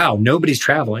like, wow, nobody's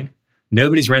traveling,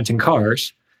 nobody's renting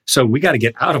cars, so we got to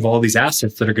get out of all these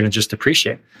assets that are going to just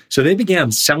depreciate. So they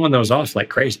began selling those off like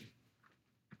crazy.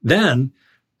 Then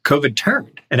COVID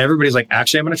turned, and everybody's like,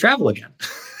 actually, I'm going to travel again.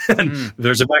 And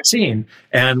there's a vaccine,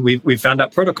 and we found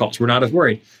out protocols. We're not as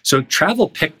worried. So travel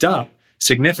picked up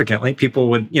significantly. People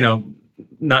would,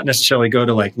 not necessarily go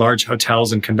to like large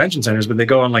hotels and convention centers, but they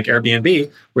go on like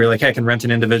Airbnb, where you're like, hey, I can rent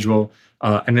an individual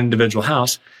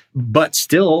house, but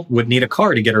still would need a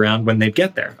car to get around when they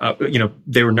get there.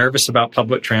 They were nervous about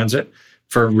public transit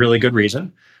for a really good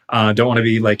reason. Don't want to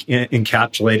be like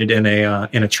encapsulated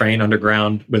in a train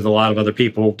underground with a lot of other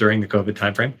people during the COVID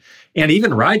timeframe. And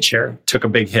even rideshare took a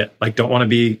big hit. Like, don't want to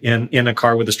be in a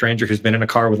car with a stranger who's been in a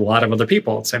car with a lot of other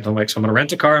people at the same time. Like, so I'm going to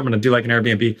rent a car. I'm going to do like an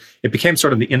Airbnb. It became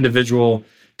sort of the individual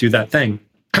do that thing.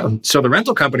 So the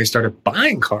rental companies started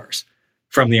buying cars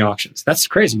from the auctions. That's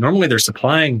crazy. Normally they're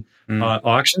supplying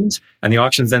auctions, and the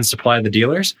auctions then supply the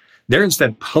dealers. They're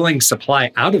instead pulling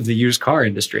supply out of the used car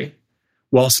industry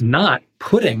whilst not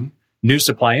putting new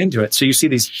supply into it. So you see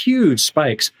these huge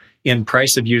spikes in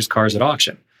price of used cars at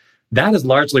auction. That is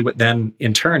largely what then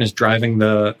in turn is driving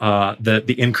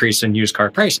the increase in used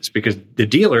car prices, because the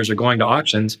dealers are going to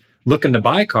auctions looking to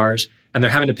buy cars, and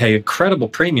they're having to pay incredible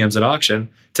premiums at auction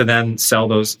to then sell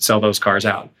those cars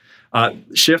out.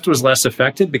 Shift was less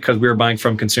affected because we were buying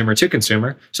from consumer to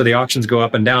consumer. So the auctions go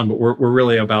up and down, but we're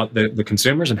really about the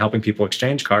consumers and helping people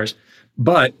exchange cars.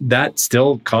 But that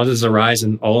still causes a rise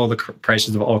in all of the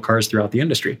prices of all cars throughout the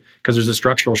industry, because there's a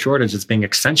structural shortage that's being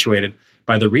accentuated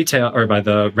by the retail or by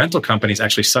the rental companies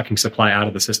actually sucking supply out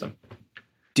of the system.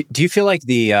 Do you feel like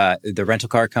the rental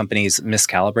car companies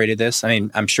miscalibrated this? I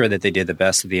mean, I'm sure that they did the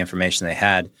best with the information they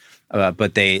had,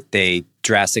 but they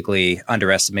drastically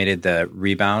underestimated the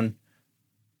rebound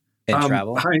in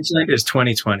travel. Hindsight is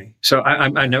 2020. So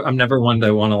I'm never one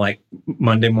to want to like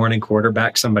Monday morning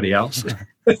quarterback somebody else.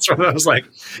 It's one of those like,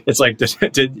 it's like,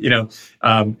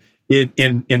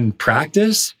 in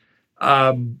practice,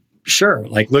 sure.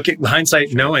 Like, look at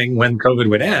hindsight, knowing when COVID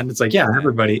would end. It's like, yeah,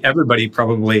 everybody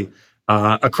probably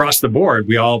across the board,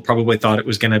 we all probably thought it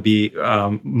was going to be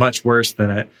much worse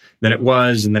than it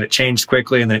was, and then it changed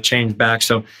quickly, and then it changed back.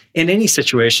 So in any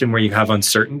situation where you have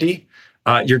uncertainty,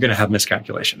 you're going to have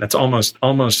miscalculation. That's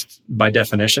almost by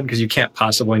definition, because you can't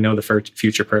possibly know the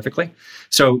future perfectly.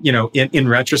 So, in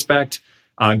retrospect,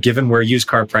 given where used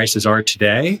car prices are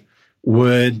today,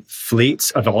 would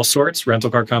fleets of all sorts,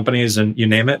 rental car companies and you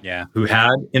name it, who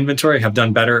had inventory, have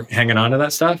done better hanging on to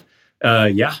that stuff?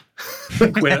 Yeah.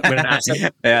 when an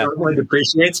asset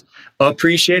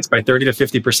appreciates by 30 to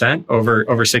 50%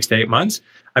 over 6 to 8 months.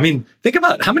 I mean, think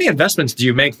about how many investments do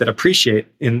you make that appreciate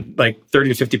in like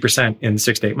 30 to 50% in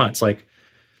 6 to 8 months? Like,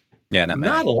 not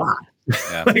a lot.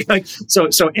 Yeah.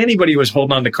 So anybody who was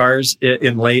holding on to cars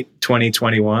in late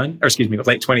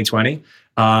 2020,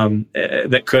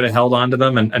 that could have held on to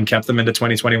them and kept them into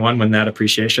 2021 when that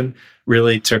appreciation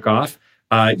really took off.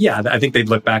 I think they'd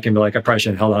look back and be like, I probably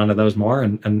should have held on to those more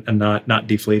and not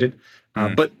defleeted.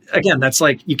 But again, that's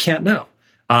like, you can't know.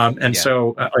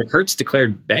 So Hertz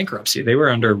declared bankruptcy. They were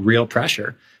under real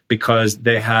pressure because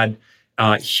they had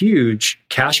huge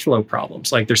cash flow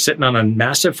problems. Like, they're sitting on a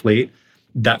massive fleet.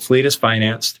 That fleet is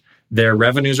financed. Their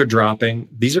revenues are dropping.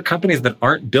 These are companies that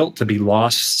aren't built to be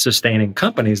loss-sustaining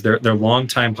companies. They're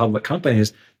long-time public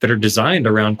companies that are designed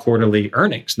around quarterly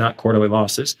earnings, not quarterly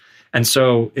losses. And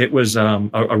so it was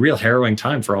a real harrowing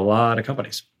time for a lot of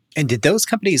companies. And did those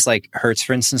companies like Hertz,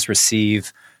 for instance,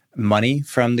 receive money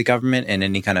from the government in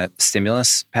any kind of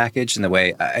stimulus package in the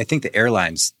way I think the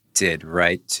airlines did,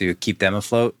 right, to keep them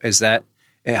afloat? Is that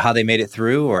how they made it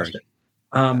through? Or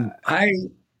I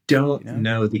don't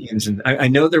know the ins and I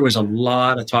know there was a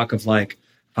lot of talk of like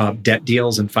debt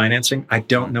deals and financing. I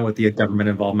don't know what the government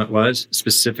involvement was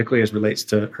specifically as relates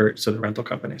to Hertz, so the rental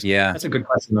companies. Yeah. That's a good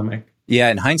question to make. Yeah,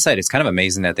 in hindsight, it's kind of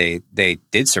amazing that they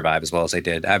did survive as well as they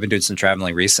did. I've been doing some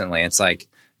traveling recently. It's like,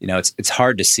 it's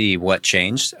hard to see what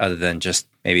changed other than just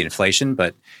maybe inflation,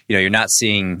 but you're not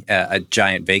seeing a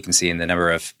giant vacancy in the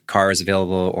number of cars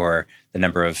available or the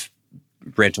number of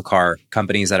rental car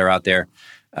companies that are out there.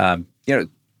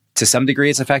 to some degree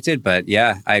it's affected, but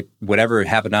yeah, whatever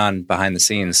happened on behind the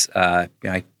scenes, I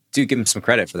do give them some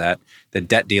credit for that. The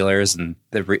debt dealers and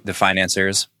the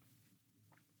financiers.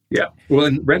 Yeah. Well,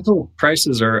 and rental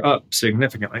prices are up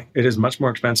significantly. It is much more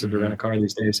expensive to rent a car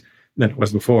these days than it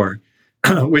was before,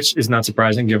 which is not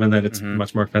surprising given that it's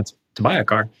much more expensive to buy a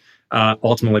car,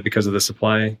 ultimately because of the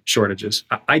supply shortages.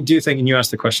 I do think, and you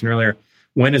asked the question earlier,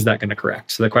 when is that going to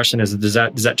correct? So the question is, does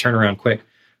that turn around quick?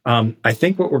 I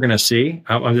think what we're going to see,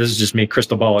 this is just me,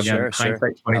 crystal ball again,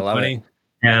 hindsight 2020.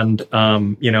 And,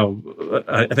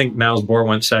 I think Niels Bohr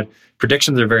once said,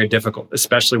 predictions are very difficult,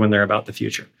 especially when they're about the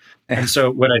future. And so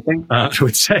what I think I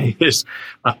would say is,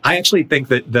 I actually think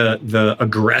that the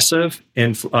aggressive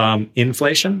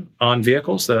inflation on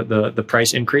vehicles, the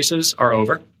price increases are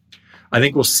over. I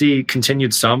think we'll see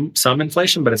continued some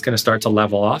inflation, but it's going to start to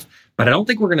level off. But I don't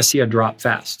think we're going to see a drop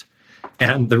fast.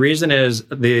 And the reason is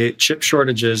the chip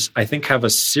shortages, I think, have a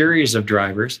series of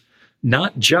drivers,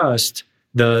 not just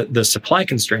the supply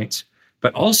constraints,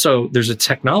 but also there's a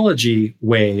technology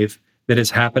wave that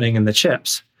is happening in the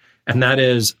chips. And that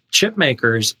is chip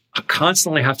makers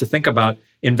constantly have to think about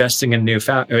investing in new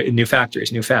factories, new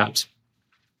fabs.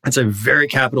 It's a very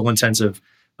capital intensive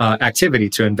activity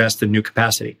to invest in new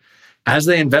capacity. As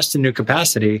they invest in new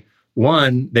capacity,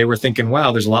 one, they were thinking,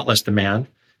 wow, there's a lot less demand.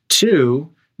 Two,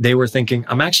 they were thinking,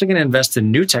 I'm actually going to invest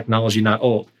in new technology, not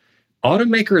old.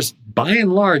 Automakers, by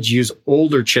and large, use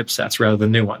older chipsets rather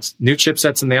than new ones. New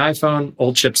chipsets in the iPhone,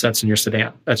 old chipsets in your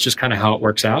sedan. That's just kind of how it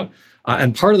works out.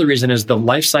 And part of the reason is the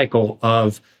life cycle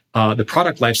of the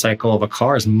product life cycle of a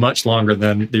car is much longer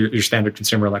than your standard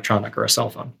consumer electronic or a cell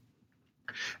phone.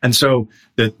 And so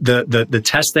the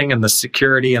testing and the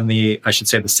security and the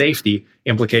safety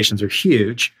implications are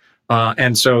huge.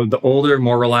 And so the older,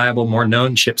 more reliable, more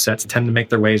known chipsets tend to make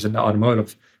their ways into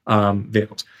automotive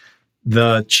vehicles.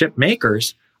 The chip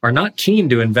makers are not keen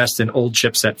to invest in old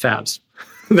chipset fabs.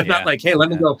 They're not like, hey, let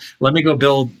me go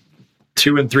build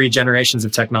 2 and 3 generations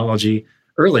of technology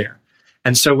earlier.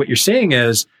 And so what you're seeing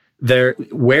is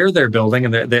where they're building,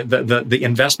 and the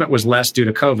investment was less due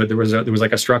to COVID. There was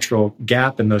like a structural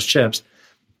gap in those chips.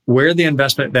 Where the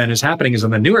investment then is happening is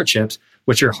on the newer chips,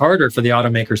 which are harder for the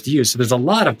automakers to use. So there's a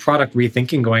lot of product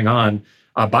rethinking going on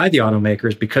by the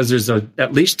automakers because there's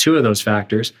at least 2 of those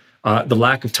factors. The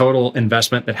lack of total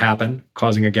investment that happened,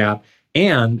 causing a gap,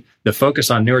 and the focus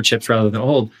on newer chips rather than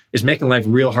old is making life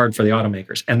real hard for the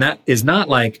automakers. And that is not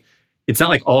like, it's not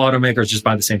like all automakers just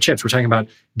buy the same chips. We're talking about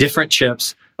different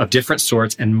chips of different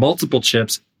sorts and multiple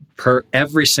chips per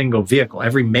every single vehicle.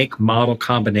 Every make model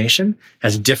combination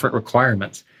has different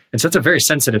requirements. And so it's a very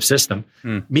sensitive system,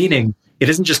 meaning it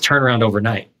doesn't just turn around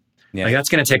overnight. Yeah. Like that's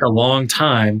going to take a long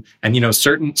time. And,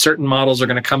 certain models are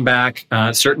going to come back.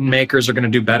 Certain makers are going to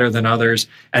do better than others.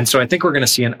 And so I think we're going to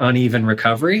see an uneven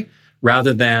recovery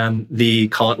rather than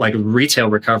call it like retail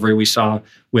recovery we saw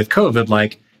with COVID.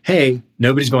 Like, hey,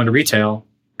 nobody's going to retail.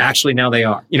 Actually, now they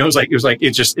are.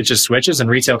 It just switches and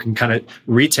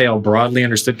retail broadly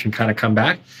understood can kind of come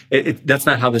back. That's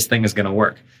not how this thing is going to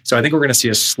work. So I think we're going to see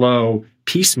a slow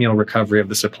piecemeal recovery of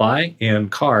the supply in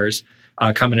cars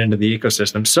coming into the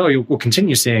ecosystem. So we'll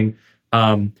continue seeing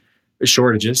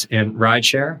shortages in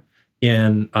rideshare,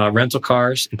 in rental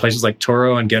cars, in places like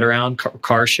Turo and Getaround,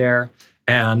 car share,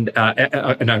 and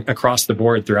across the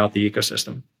board throughout the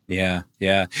ecosystem. Yeah.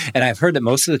 And I've heard that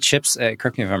most of the chips,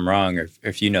 correct me if I'm wrong or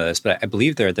if you know this, but I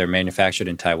believe they're manufactured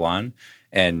in Taiwan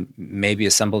and maybe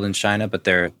assembled in China, but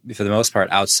they're, for the most part,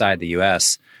 outside the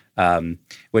U.S.,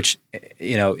 which,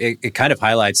 it kind of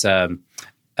highlights a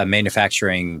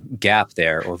manufacturing gap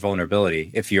there or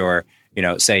vulnerability. If you're,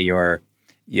 say you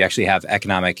actually have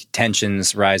economic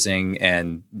tensions rising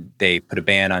and they put a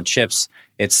ban on chips,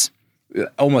 it's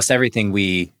almost everything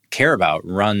we care about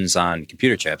runs on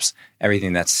computer chips,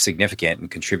 everything that's significant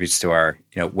and contributes to our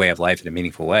way of life in a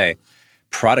meaningful way.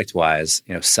 Product-wise,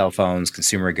 cell phones,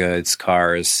 consumer goods,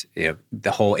 cars,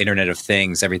 the whole Internet of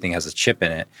Things, everything has a chip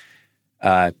in it.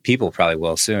 People probably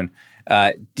will soon.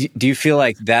 Do you feel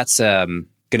like that's going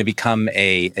to become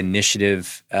a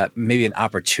initiative, maybe an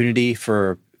opportunity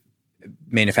for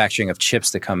manufacturing of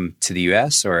chips to come to the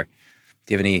U.S., or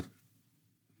do you have any?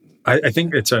 I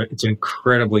think it's an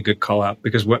incredibly good call out,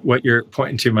 because what you're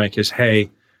pointing to, Mike, is, hey,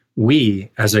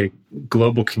 we as a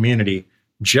global community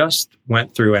just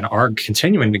went through and are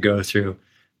continuing to go through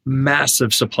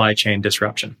massive supply chain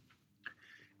disruption.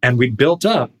 And we built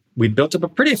up a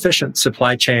pretty efficient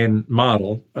supply chain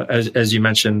model, as you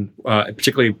mentioned,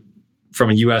 particularly from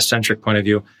a U.S.-centric point of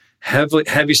view,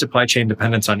 heavy supply chain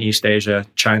dependence on East Asia,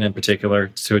 China in particular,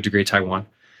 to a degree Taiwan.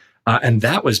 And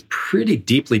that was pretty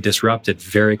deeply disrupted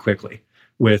very quickly.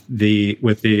 with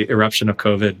the eruption of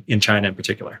COVID in China in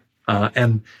particular.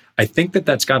 And I think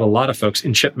that's got a lot of folks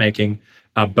in chip making,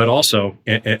 but also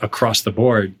across the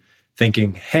board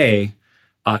thinking, hey,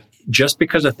 just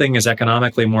because a thing is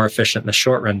economically more efficient in the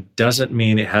short run doesn't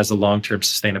mean it has a long-term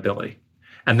sustainability.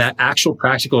 And that actual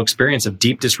practical experience of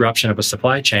deep disruption of a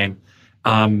supply chain,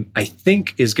 I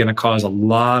think is going to cause a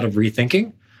lot of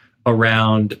rethinking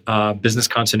around business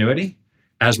continuity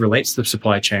as relates to the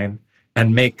supply chain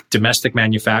and make domestic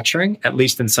manufacturing, at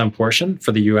least in some portion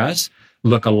for the US,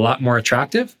 look a lot more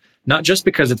attractive, not just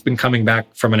because it's been coming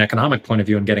back from an economic point of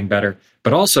view and getting better,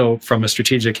 but also from a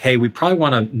strategic, hey, we probably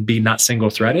want to be not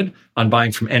single-threaded on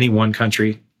buying from any one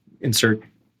country, insert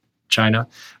China,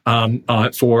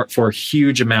 for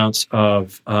huge amounts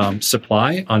of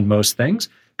supply on most things,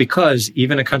 because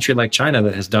even a country like China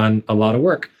that has done a lot of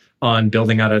work on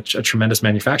building out a tremendous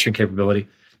manufacturing capability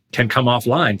can come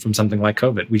offline from something like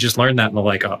COVID. We just learned that in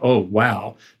the oh,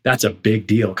 wow, that's a big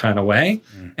deal kind of way.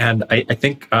 And I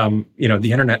think,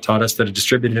 the internet taught us that a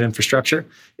distributed infrastructure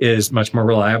is much more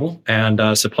reliable,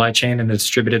 and supply chain in a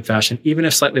distributed fashion, even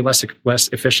if slightly less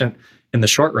efficient in the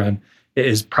short run,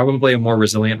 is probably a more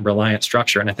resilient and reliant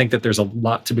structure. And I think that there's a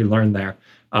lot to be learned there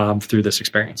through this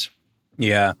experience.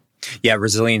 Yeah. Yeah.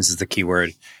 Resilience is the key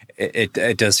word.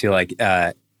 It does feel like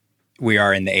we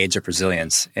are in the age of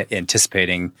resilience,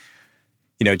 anticipating,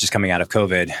 just coming out of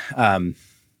COVID.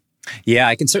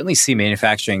 I can certainly see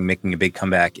manufacturing making a big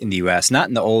comeback in the U.S., not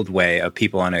in the old way of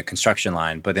people on a construction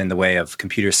line, but in the way of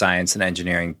computer science and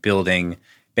engineering, building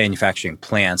manufacturing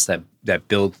plants that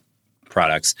build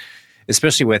products,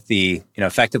 especially with the,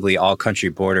 effectively all country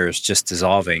borders just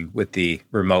dissolving with the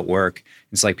remote work.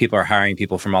 It's like people are hiring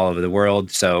people from all over the world.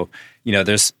 So,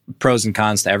 there's pros and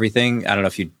cons to everything. I don't know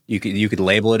if you could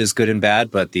label it as good and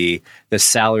bad, but the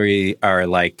salary are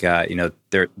like,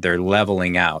 they're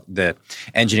leveling out. The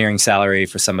engineering salary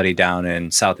for somebody down in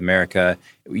South America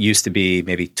used to be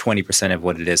maybe 20% of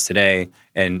what it is today.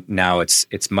 And now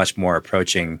it's much more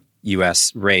approaching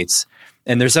US rates.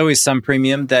 And there's always some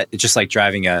premium that it's just like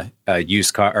driving a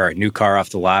used car or a new car off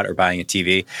the lot or buying a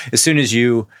TV. As soon as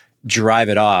you drive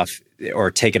it off or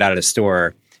take it out of the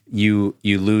store, you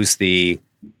lose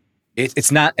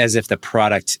it's not as if the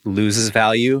product loses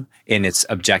value in its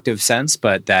objective sense,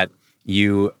 but that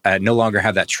you no longer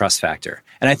have that trust factor.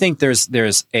 And I think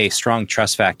there's a strong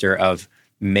trust factor of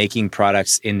making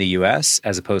products in the US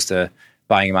as opposed to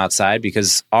buying them outside,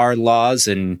 because our laws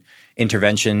and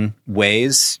intervention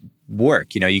ways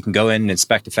work. You can go in and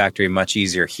inspect a factory much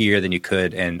easier here than you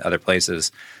could in other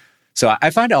places. So I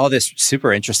find all this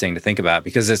super interesting to think about,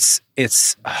 because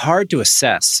it's hard to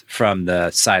assess from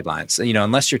the sidelines.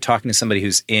 Unless you're talking to somebody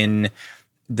who's in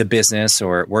the business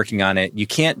or working on it, you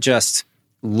can't just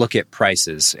look at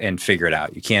prices and figure it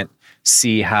out. You can't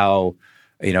see how,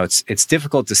 it's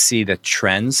difficult to see the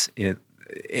trends in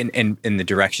the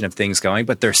direction of things going,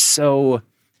 but they're so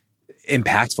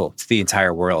impactful to the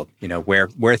entire world,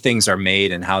 where things are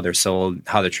made and how they're sold,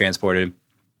 how they're transported.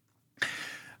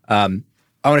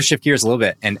 I want to shift gears a little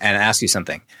bit and ask you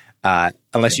something,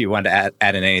 unless you wanted to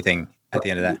add in anything at the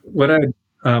end of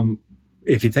that.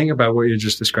 If you think about what you're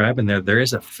just describing there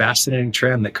is a fascinating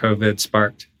trend that COVID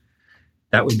sparked.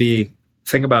 That would be,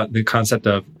 think about the concept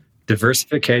of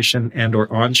diversification and or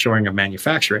onshoring of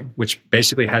manufacturing, which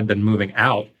basically had been moving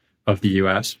out of the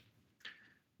US.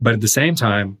 But at the same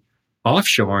time,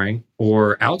 offshoring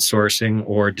or outsourcing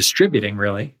or distributing,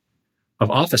 really, of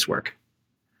office work.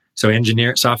 So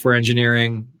software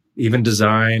engineering, even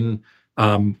design,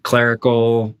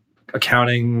 clerical,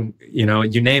 accounting,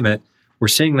 you name it. We're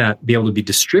seeing that be able to be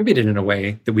distributed in a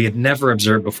way that we had never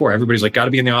observed before. Everybody's like, got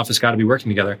to be in the office, got to be working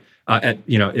together.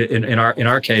 In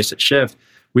our case at Shift,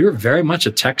 we were very much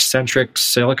a tech-centric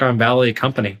Silicon Valley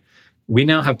company. We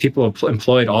now have people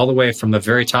employed all the way from the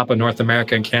very top of North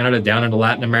America and Canada down into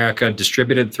Latin America,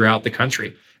 distributed throughout the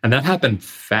country. And that happened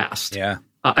fast. Yeah.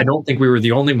 I don't think we were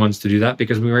the only ones to do that,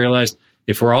 because we realized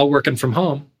if we're all working from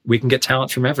home, we can get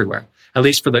talent from everywhere, at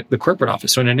least for the corporate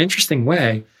office. So in an interesting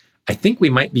way, I think we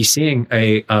might be seeing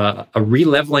a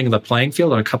re-leveling of the playing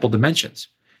field on a couple dimensions.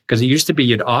 Because it used to be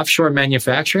you'd offshore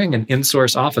manufacturing and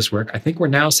in-source office work. I think we're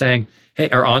now saying, hey,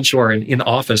 or onshore and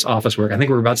in-office office work. I think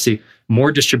we're about to see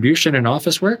more distribution in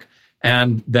office work,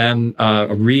 and then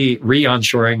a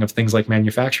re-onshoring of things like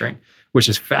manufacturing, which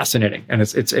is fascinating. And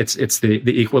it's the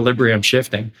equilibrium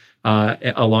shifting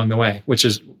along the way, which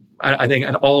is, I think,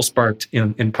 and all sparked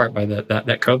in part by that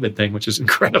COVID thing, which is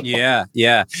incredible. Yeah.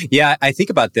 I think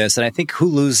about this, and I think who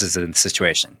loses in the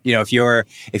situation. If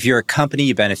you're a company,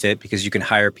 you benefit because you can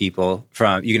hire you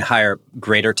can hire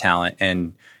greater talent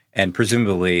and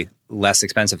presumably less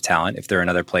expensive talent if they're in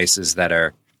other places that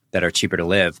are that are cheaper to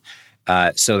live.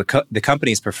 So the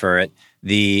companies prefer it.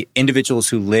 The individuals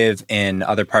who live in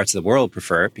other parts of the world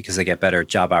prefer it because they get better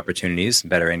job opportunities,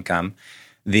 better income.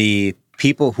 The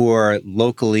people who are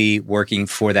locally working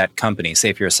for that company, say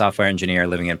if you're a software engineer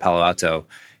living in Palo Alto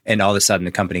and all of a sudden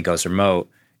the company goes remote,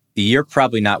 you're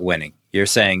probably not winning. You're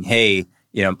saying, hey,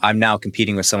 I'm now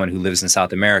competing with someone who lives in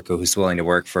South America who's willing to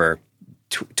work for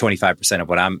 25% of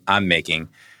what I'm making.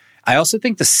 I also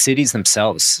think the cities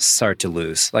themselves start to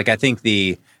lose. Like I think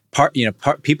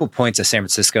people point to San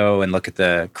Francisco and look at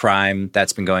the crime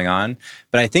that's been going on,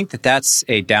 but I think that's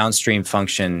a downstream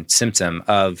function symptom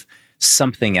of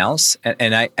something else.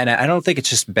 And I don't think it's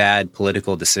just bad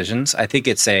political decisions. I think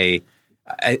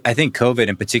I think COVID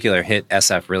in particular hit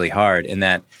SF really hard in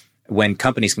that when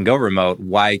companies can go remote,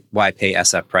 why pay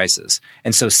SF prices?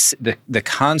 And so the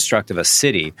construct of a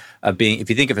city of being, if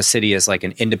you think of a city as like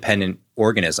an independent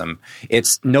organism,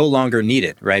 it's no longer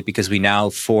needed, right? Because we now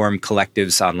form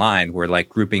collectives online. We're like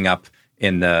grouping up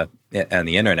on the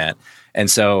internet. And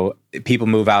so people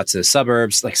move out to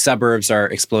suburbs, like suburbs are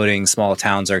exploding, small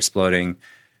towns are exploding.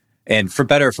 And for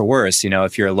better or for worse,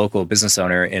 if you're a local business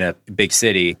owner in a big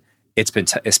city, it's been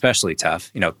especially tough,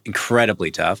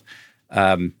 incredibly tough.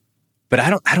 But I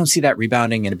don't see that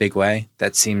rebounding in a big way.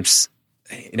 That seems,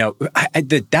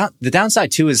 the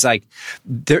downside too is like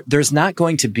there's not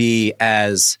going to be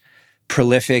as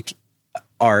prolific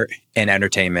art and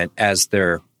entertainment as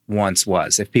there once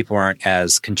was if people aren't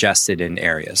as congested in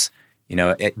areas.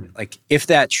 Like if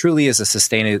that truly is a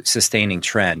sustaining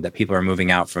trend that people are moving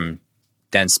out from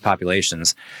dense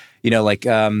populations,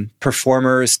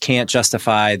 performers can't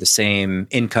justify the same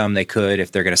income they could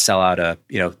if they're going to sell out a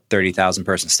 30,000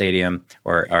 person stadium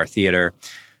or theater.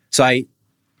 So I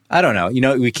don't know.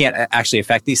 We can't actually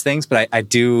affect these things, but I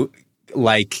do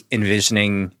like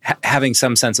envisioning having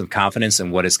some sense of confidence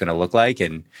in what it's going to look like,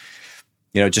 and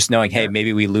just knowing, hey,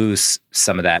 maybe we lose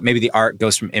some of that. Maybe the art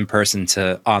goes from in person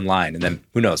to online, and then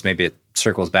who knows? Maybe it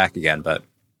circles back again, but.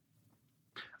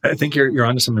 I think you're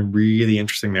onto something really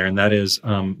interesting there, and that is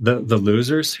the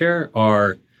losers here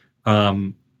are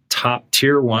top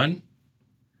tier 1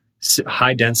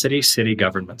 high density city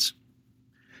governments.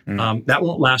 That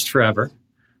won't last forever,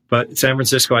 but San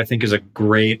Francisco I think is a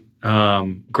great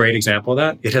example of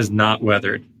that. It has not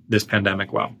weathered this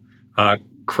pandemic well.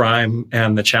 Crime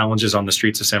and the challenges on the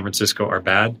streets of San Francisco are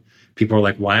bad. People are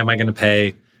like, why am I going to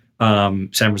pay San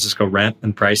Francisco rent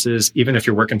and prices, even if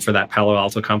you're working for that Palo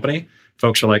Alto company?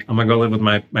 Folks are like, I'm going to go live with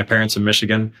my parents in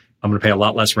Michigan. I'm going to pay a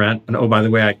lot less rent. And oh, by the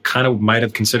way, I kind of might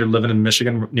have considered living in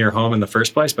Michigan near home in the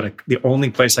first place, but the only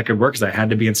place I could work is I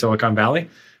had to be in Silicon Valley.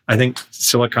 I think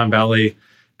Silicon Valley,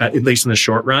 at least in the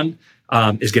short run,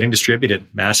 is getting distributed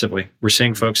massively. We're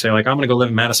seeing folks say like, I'm going to go live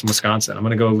in Madison, Wisconsin. I'm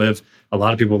going to go live, a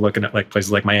lot of people looking at like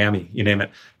places like Miami, you name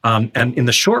it. And in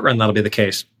the short run, that'll be the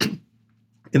case.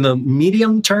 In the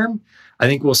medium term, I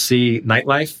think we'll see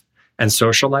nightlife and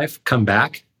social life come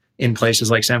back in places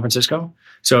like San Francisco.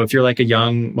 So if you're like a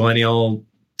young millennial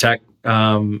tech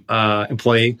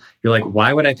employee, you're like,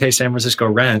 why would I pay San Francisco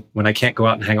rent when I can't go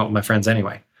out and hang out with my friends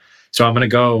anyway? So I'm going to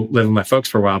go live with my folks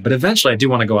for a while. But eventually I do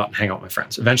want to go out and hang out with my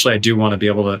friends. Eventually I do want to be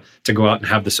able to go out and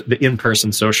have the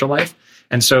in-person social life.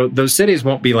 And so those cities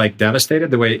won't be like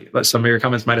devastated the way some of your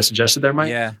comments might have suggested there, Mike.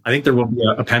 Yeah. I think there will be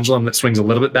a pendulum that swings a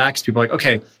little bit back. So people are like,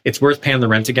 okay, it's worth paying the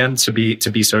rent again to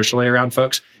be socially around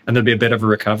folks. And there'll be a bit of a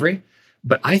recovery.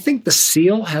 But I think the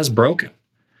seal has broken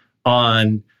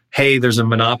on, hey, there's a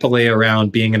monopoly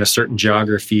around being in a certain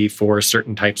geography for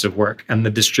certain types of work. And the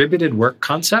distributed work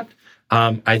concept,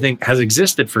 I think, has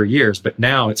existed for years, but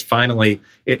now it's finally,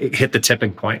 it hit the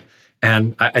tipping point.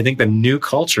 And I think the new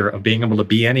culture of being able to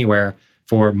be anywhere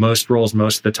for most roles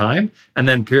most of the time, and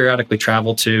then periodically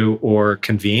travel to or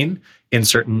convene in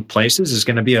certain places is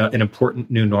going to be an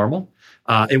important new normal.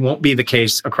 It won't be the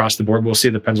case across the board. We'll see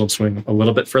the pendulum swing a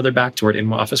little bit further back toward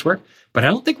in-office work. But I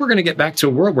don't think we're going to get back to a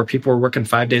world where people are working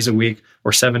 5 days a week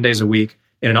or 7 days a week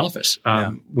in an office.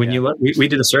 You look, we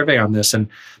did a survey on this, and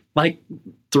like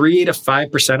 3 to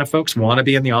 5% of folks want to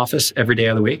be in the office every day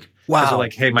of the week. Wow. They're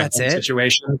like, hey, my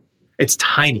situation, it's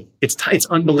tiny. It's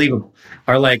unbelievable.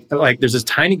 Or like there's this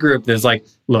tiny group that's like,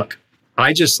 look,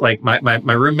 I just like my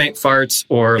roommate farts,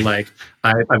 or like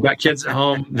I've got kids at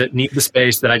home that need the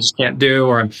space that I just can't do,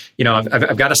 or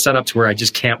I've got a setup to where I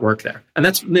just can't work there, and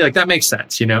that's like that makes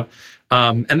sense, and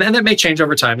then that may change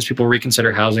over time as people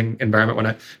reconsider housing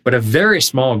environment. But a very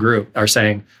small group are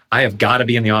saying I have got to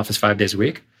be in the office 5 days a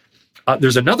week.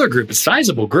 There's another group, a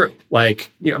sizable group,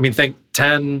 like think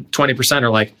 10, 20%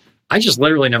 are like, I just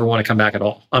literally never want to come back at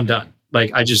all. I'm done.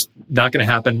 Like, I just not going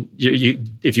to happen.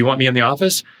 If you want me in the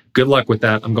office, good luck with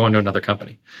that. I'm going to another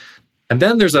company. And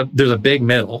then there's a big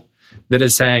middle that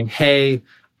is saying, hey,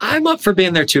 I'm up for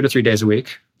being there 2 to 3 days a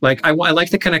week. Like I like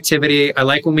the connectivity. I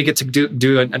like when we get to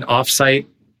do an offsite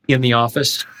in the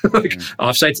office. Like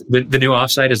offsites, the new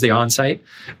offsite is the onsite.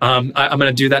 I'm going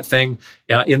to do that thing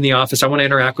in the office. I want to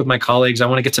interact with my colleagues. I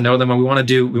want to get to know them, and we want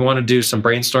to do some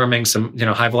brainstorming, some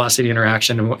high velocity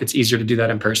interaction, and it's easier to do that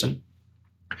in person.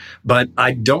 But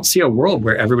I don't see a world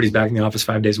where everybody's back in the office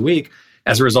 5 days a week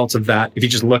as a result of that. If you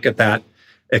just look at that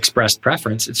expressed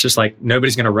preference, it's just like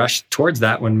nobody's going to rush towards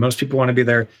that when most people want to be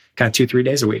there kind of 2-3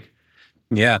 days a week.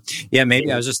 Yeah.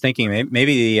 Maybe I was just thinking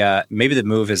maybe the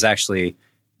move is actually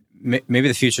maybe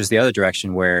the future is the other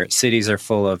direction, where cities are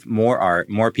full of more art,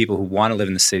 more people who want to live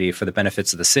in the city for the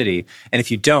benefits of the city. And if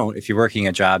you're working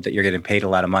a job that you're getting paid a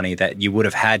lot of money that you would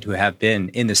have had to have been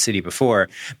in the city before,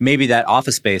 maybe that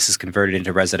office space is converted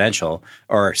into residential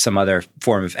or some other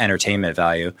form of entertainment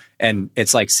value. And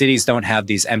it's like cities don't have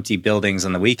these empty buildings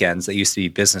on the weekends that used to be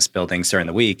business buildings during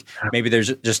the week. Maybe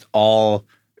there's just all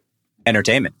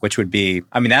entertainment, which would be,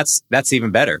 that's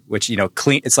even better, which,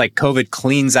 it's like COVID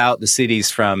cleans out the cities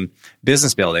from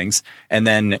business buildings, and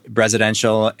then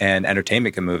residential and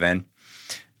entertainment can move in.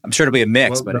 I'm sure it'll be a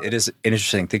mix, but it is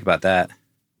interesting to think about that.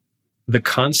 The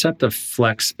concept of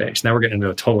flex space. Now we're getting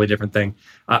into a totally different thing.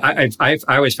 I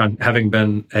always found, having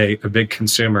been a big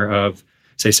consumer of,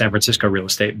 say, San Francisco real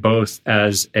estate, both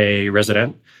as a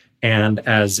resident and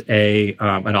as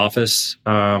an office,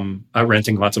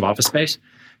 renting lots of office space.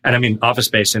 And I mean, office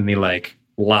space in the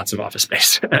lots of office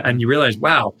space. And you realize,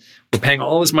 wow, we're paying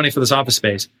all this money for this office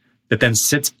space that then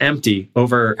sits empty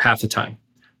over half the time,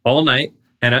 all night.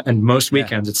 And most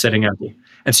weekends it's sitting empty.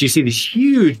 And so you see these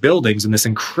huge buildings and this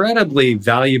incredibly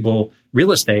valuable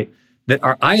real estate that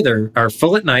are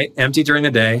full at night, empty during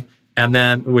the day, and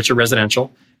then, which are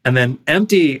residential, and then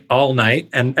empty all night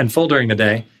and full during the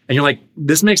day. And you're like,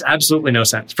 this makes absolutely no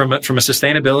sense. From a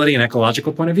sustainability and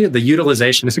ecological point of view, the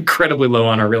utilization is incredibly low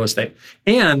on our real estate.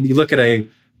 And you look at a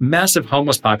massive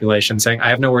homeless population saying, I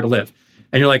have nowhere to live.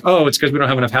 And you're like, oh, it's because we don't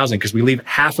have enough housing, because we leave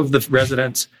half of the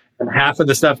residents and half of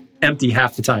the stuff empty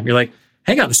half the time. You're like,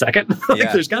 hang on a second.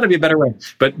 There's got to be a better way.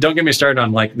 But don't get me started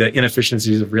on the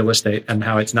inefficiencies of real estate and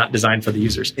how it's not designed for the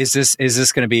users. Is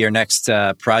this going to be your next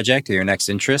project or your next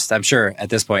interest? I'm sure at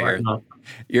this point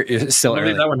you're still early.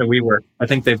 Leave that one to WeWork. I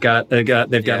think they've got a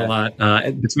lot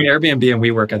between Airbnb and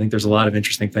WeWork. I think there's a lot of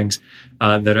interesting things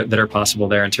that are possible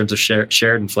there in terms of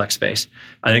shared and flex space.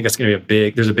 I think that's going to be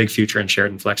there's a big future in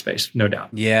shared and flex space, no doubt.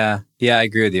 Yeah, I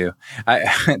agree with you.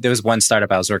 There was one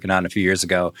startup I was working on a few years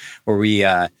ago where we.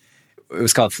 It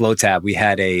was called FlowTab. We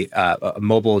had a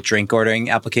mobile drink ordering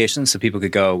application, so people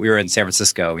could go. We were in San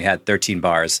Francisco. We had 13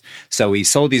 bars. So we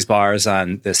sold these bars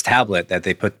on this tablet that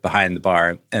they put behind the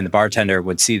bar, and the bartender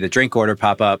would see the drink order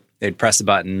pop up. They'd press a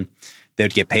button. They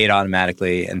would get paid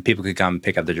automatically, and people could come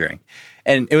pick up their drink.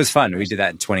 And it was fun. We did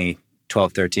that in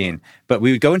 2012, 13. But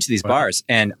we would go into these bars,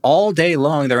 and all day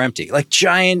long, they're empty. Like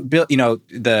giant,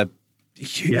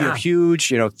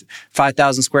 huge,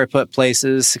 5,000 square foot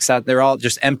places, 6,000, they're all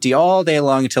just empty all day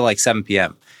long until 7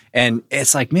 p.m. And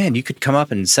it's like, man, you could come up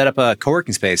and set up a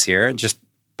co-working space here and just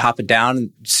pop it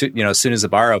down, as soon as the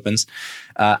bar opens.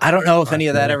 I don't know if any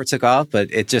of that ever took off, but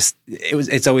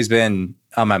it's always been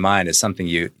on my mind as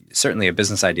something certainly a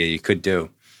business idea you could do.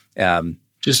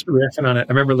 Just riffing on it.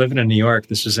 I remember living in New York.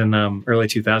 This was in early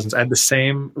 2000s. I had the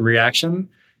same reaction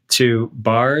to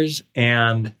bars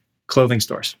and clothing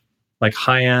stores, like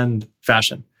high-end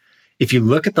fashion. If you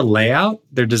look at the layout,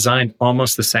 they're designed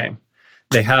almost the same.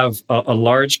 They have a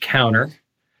large counter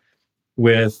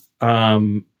with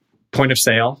point of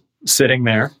sale sitting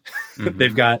there. Mm-hmm.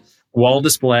 They've got wall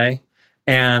display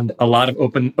and a lot of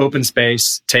open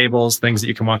space, tables, things that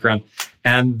you can walk around.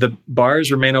 And the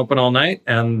bars remain open all night,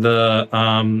 and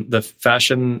the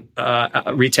fashion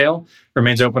retail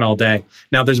remains open all day.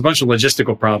 Now, there's a bunch of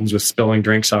logistical problems with spilling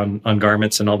drinks on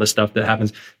garments and all this stuff that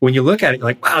happens. When you look at it, you're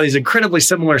like, wow, these incredibly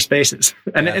similar spaces.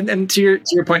 And to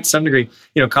your point, to some degree,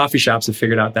 coffee shops have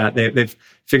figured out that they've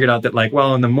figured out that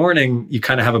in the morning you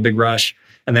kind of have a big rush,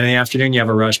 and then in the afternoon you have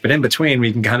a rush, but in between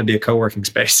we can kind of be a co-working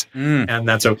space, and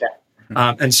that's okay.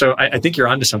 And so I think you're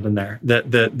onto something there.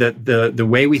 The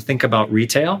way we think about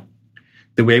retail,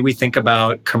 the way we think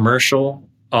about commercial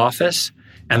office,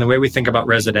 and the way we think about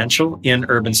residential in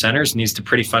urban centers needs to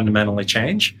pretty fundamentally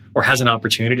change, or has an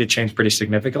opportunity to change pretty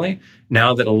significantly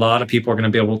now that a lot of people are going to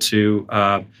be able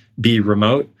to be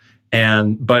remote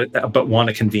but want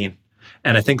to convene.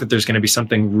 And I think that there's going to be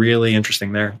something really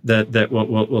interesting there that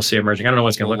we'll see emerging. I don't know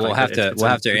what's going to look like.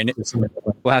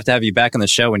 We'll have to have you back on the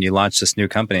show when you launch this new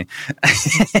company.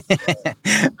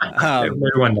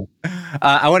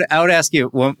 I would ask you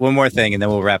one more thing, and then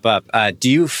we'll wrap up. Do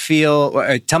you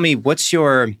feel? Tell me, what's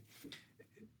your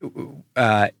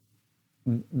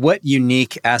what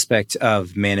unique aspect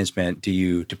of management do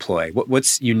you deploy?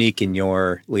 What's unique in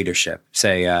your leadership?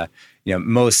 Say,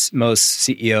 most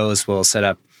CEOs will set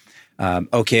up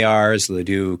OKRs. They'll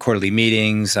do quarterly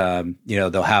meetings.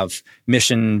 They'll have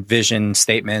mission, vision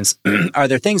statements. Are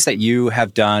there things that you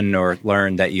have done or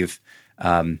learned that you've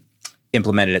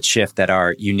implemented at Shift that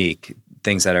are unique?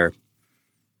 Things that are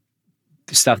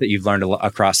stuff that you've learned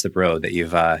across the road that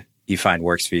you find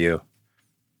works for you?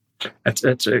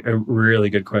 That's a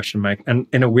really good question, Mike. And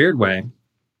in a weird way,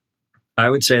 I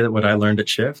would say that what I learned at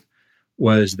Shift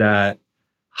was that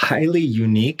highly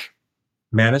unique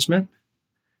management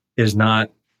is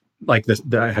not like this.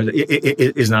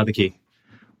 It is not the key.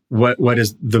 What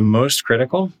is the most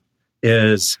critical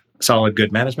is solid,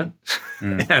 good management,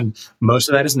 and most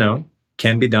of that is known,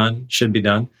 can be done, should be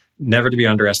done, never to be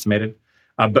underestimated.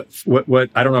 But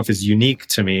what I don't know if is unique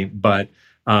to me, but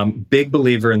big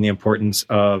believer in the importance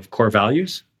of core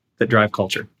values that drive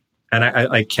culture. And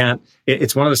I can't,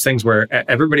 it's one of those things where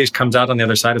everybody comes out on the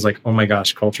other side is like, oh my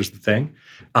gosh, culture's the thing.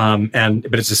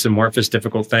 But it's this amorphous,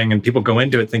 difficult thing. And people go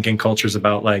into it thinking culture's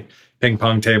about like ping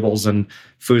pong tables and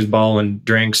foosball and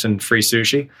drinks and free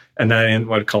sushi. And that ain't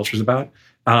what culture's about.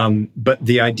 But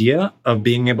the idea of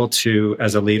being able to,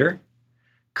 as a leader,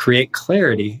 create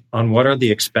clarity on what are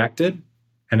the expected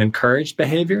and encouraged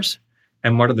behaviors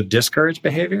and what are the discouraged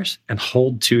behaviors and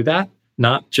hold to that,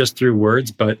 not just through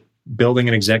words, but building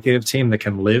an executive team that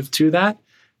can live to that,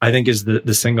 I think is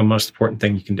the single most important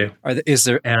thing you can do. Are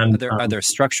there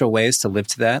structural ways to live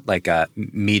to that, like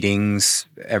meetings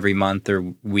every month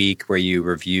or week where you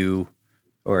review?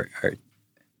 Or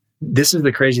this is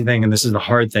the crazy thing, and this is the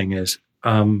hard thing: is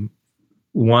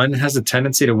one has a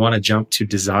tendency to want to jump to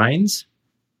designs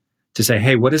to say,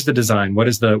 "Hey, what is the design? What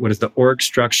is the org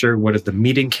structure? What is the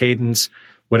meeting cadence?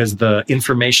 What is the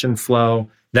information flow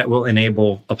that will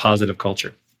enable a positive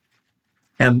culture?"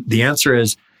 And the answer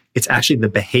is, it's actually the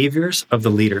behaviors of the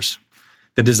leaders.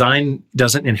 The design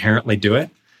doesn't inherently do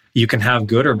it. You can have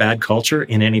good or bad culture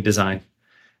in any design.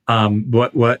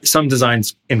 What some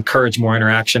designs encourage more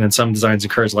interaction and some designs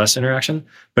encourage less interaction,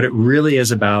 but it really is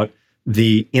about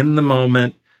the in the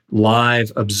moment,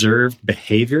 live, observed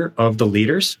behavior of the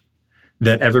leaders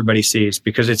that everybody sees.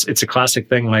 Because it's a classic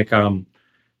thing. Like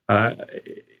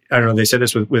I don't know. They say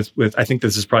this with. I think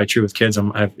this is probably true with kids.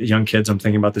 I have young kids. I'm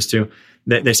thinking about this too.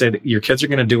 They say that your kids are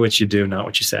going to do what you do, not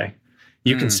what you say.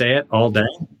 You can say it all day.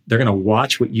 They're going to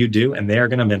watch what you do, and they are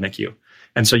going to mimic you.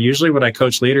 And so, usually, what I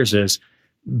coach leaders is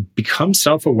become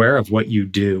self-aware of what you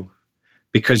do,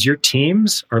 because your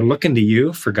teams are looking to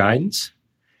you for guidance,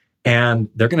 and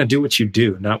they're going to do what you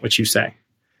do, not what you say.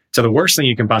 So, the worst thing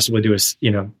you can possibly do is,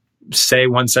 say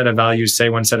one set of values, say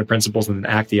one set of principles, and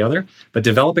then act the other. But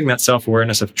developing that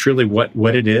self-awareness of truly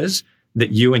what it is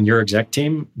that you and your exec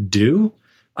team do,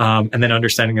 and then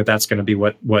understanding that that's going to be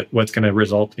what's going to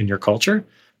result in your culture,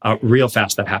 real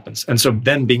fast that happens. And so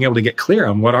then being able to get clear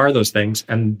on what are those things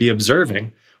and be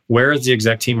observing where is the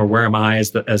exec team or where am I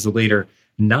as the leader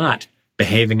not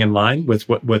behaving in line with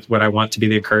what I want to be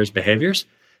the encouraged behaviors.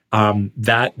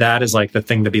 That is like the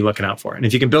thing to be looking out for. And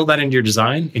if you can build that into your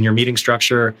design, in your meeting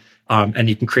structure, and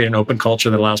you can create an open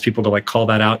culture that allows people to like call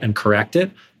that out and correct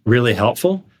it, really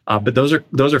helpful. But those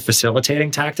are facilitating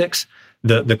tactics.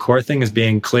 The core thing is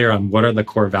being clear on what are the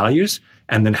core values,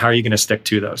 and then how are you going to stick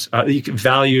to those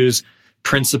values,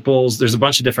 principles. There's a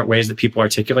bunch of different ways that people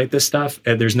articulate this stuff.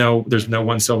 There's no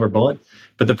one silver bullet.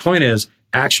 But the point is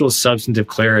actual substantive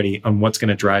clarity on what's going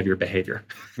to drive your behavior.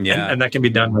 Yeah. And that can be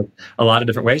done with a lot of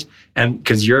different ways. And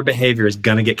because your behavior is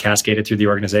going to get cascaded through the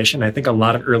organization. I think a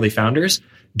lot of early founders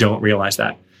don't realize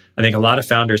that. I think a lot of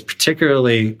founders,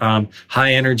 particularly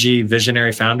high energy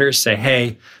visionary founders, say,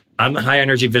 "Hey, I'm the high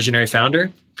energy visionary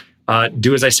founder.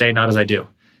 Do as I say, not as I do."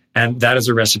 And that is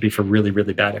a recipe for really,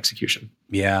 really bad execution.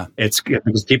 Yeah. It's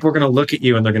because people are going to look at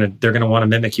you and they're going to want to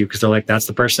mimic you because they're like, that's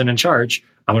the person in charge.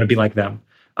 I want to be like them.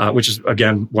 Which is,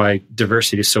 again, why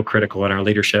diversity is so critical in our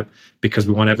leadership, because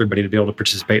we want everybody to be able to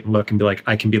participate and look and be like,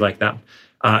 I can be like them.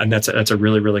 And that's a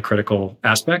really, really critical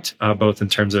aspect, both in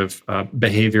terms of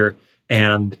behavior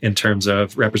and in terms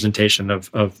of representation of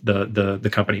the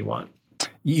company you want.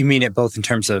 You mean it both in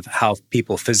terms of how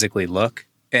people physically look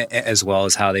as well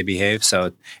as how they behave?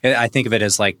 So I think of it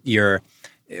as like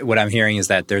what I'm hearing is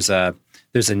that there's a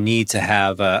need to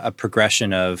have a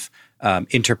progression of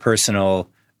interpersonal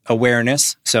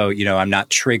awareness. So, I'm not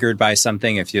triggered by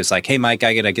something. If it's like, hey, Mike,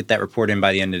 I got to get that report in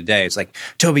by the end of the day. It's like,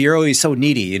 Toby, you're always so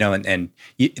needy, and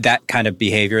that kind of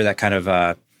behavior, that kind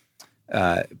of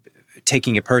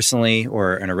taking it personally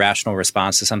or an irrational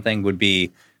response to something would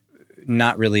be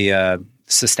not really a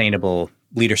sustainable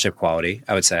leadership quality,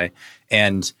 I would say.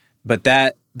 But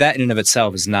that in and of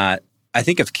itself is not, I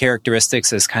think of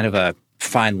characteristics as kind of a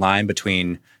fine line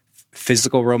between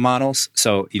physical role models.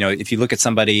 So, if you look at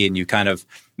somebody and you kind of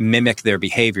mimic their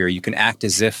behavior, you can act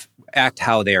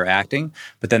how they are acting.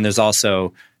 But then there's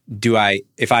also,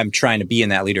 if I'm trying to be in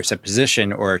that leadership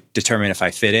position or determine if I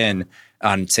fit in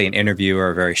on, say, an interview or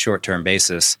a very short-term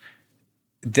basis,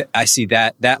 I see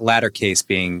that latter case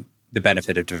being the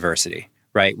benefit of diversity,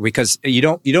 right? Because you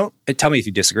don't tell me if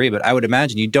you disagree, but I would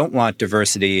imagine you don't want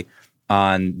diversity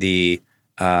on the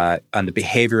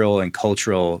behavioral and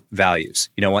cultural values.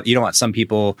 You don't want some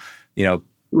people,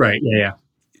 right? Yeah.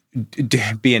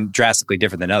 Being drastically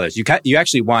different than others. You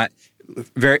actually want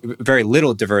very, very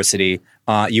little diversity.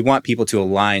 You want people to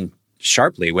align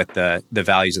sharply with the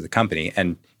values of the company.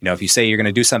 And if you say you're going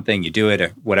to do something, you do it, or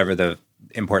whatever the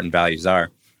important values are.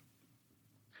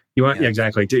 You want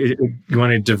exactly. You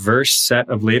want a diverse set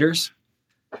of leaders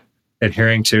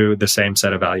adhering to the same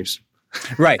set of values.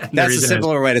 Right. That's a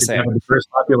simpler way to say it. You have a diverse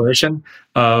population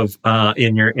of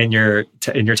in your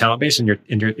talent base, in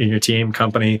your team,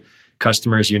 company,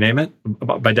 customers, you name it.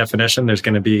 By definition, there's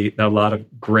going to be a lot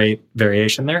of great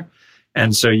variation there,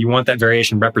 and so you want that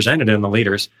variation represented in the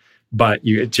leaders. But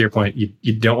to your point,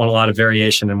 you don't want a lot of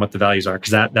variation in what the values are,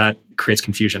 because that creates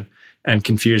confusion. And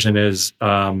confusion is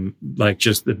like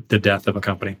just the death of a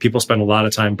company. People spend a lot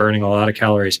of time burning a lot of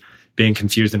calories being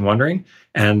confused and wondering.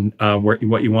 And what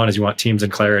you want is teams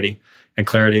and clarity. And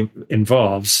clarity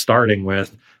involves starting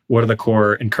with what are the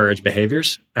core encouraged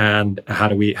behaviors, and how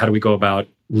do we go about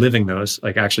living those,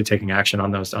 like actually taking action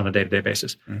on those on a day-to-day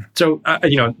basis. So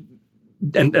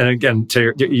and again,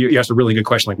 you asked a really good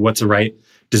question, like what's the right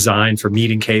design for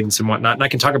meeting cadence and whatnot. And I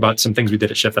can talk about some things we did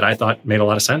at Shift that I thought made a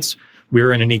lot of sense. We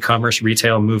were in an e-commerce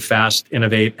retail, move fast,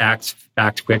 innovate, act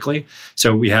quickly.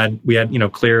 So we had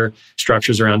clear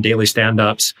structures around daily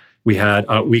stand-ups. We had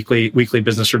weekly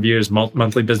business reviews,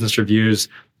 monthly business reviews,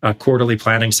 quarterly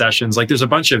planning sessions. Like there's a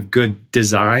bunch of good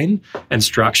design and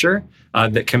structure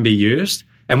that can be used.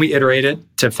 And we iterated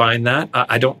to find that.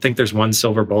 I don't think there's one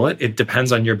silver bullet. It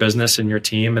depends on your business and your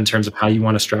team in terms of how you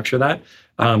want to structure that.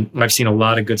 I've seen a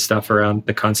lot of good stuff around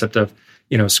the concept of,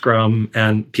 Scrum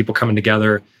and people coming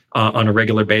together on a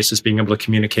regular basis, being able to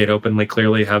communicate openly,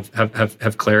 clearly,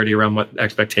 have clarity around what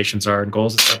expectations are and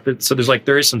goals and stuff. So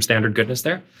there is some standard goodness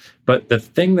there. But the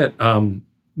thing that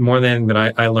more than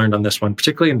that I learned on this one,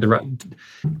 particularly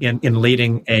in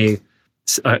leading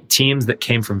teams that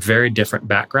came from very different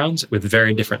backgrounds with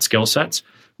very different skill sets,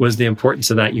 was the importance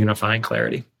of that unifying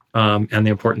clarity, and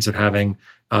the importance of having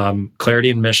clarity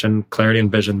in mission, clarity in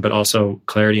vision, but also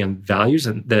clarity in values,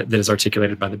 and that is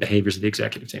articulated by the behaviors of the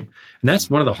executive team. And that's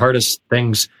one of the hardest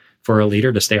things for a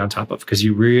leader to stay on top of, because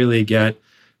you really get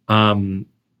to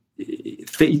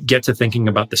thinking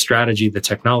about the strategy, the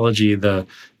technology, the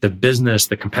business,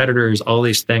 the competitors, all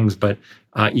these things. But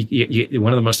one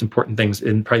of the most important things,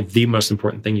 and probably the most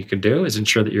important thing you can do, is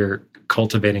ensure that you're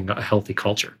cultivating a healthy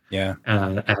culture. Yeah.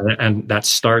 And that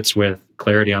starts with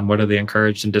clarity on what are the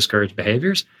encouraged and discouraged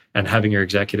behaviors, and having your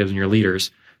executives and your leaders,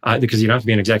 because you don't have to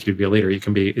be an executive to be a leader. You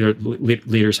can be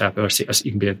leaders have, or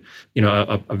you can be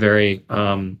a very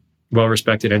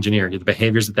well-respected engineer. The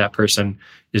behaviors that person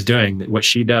is doing, what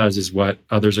she does, is what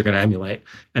others are going to emulate.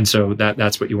 And so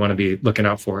that's what you want to be looking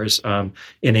out for, is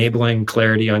enabling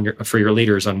clarity for your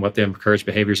leaders on what the encouraged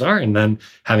behaviors are, and then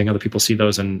having other people see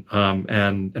those and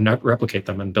replicate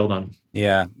them and build on them.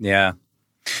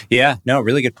 Yeah. No,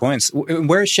 really good points.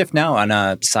 Where is Shift now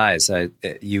on size?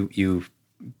 You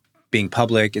being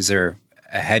public, is there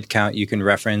a head count you can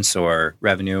reference, or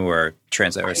revenue, or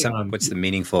translate, or something? What's the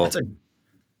meaningful?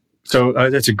 So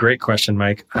that's a great question,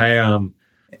 Mike.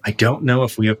 I don't know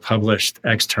if we have published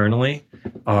externally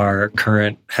our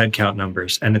current headcount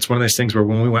numbers, and it's one of those things where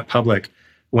when we went public,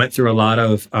 went through a lot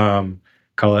of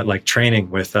call it like training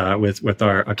with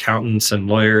our accountants and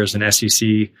lawyers and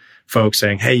SEC folks,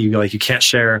 saying, hey, you can't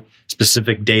share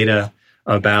specific data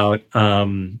about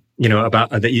about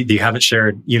that you haven't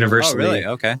shared universally. Oh, really?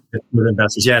 Okay. With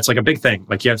investors. Yeah, it's like a big thing.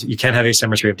 Like you can't have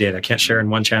asymmetry of data. Can't share in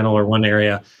one channel or one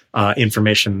area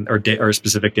information or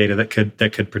specific data that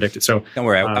could predict it. So don't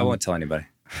worry, I won't tell anybody.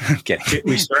 I'm kidding.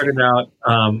 We started out.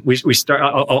 I'll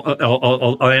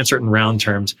answer it in round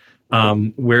terms.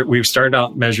 We've started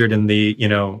out measured in the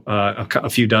a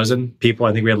few dozen people.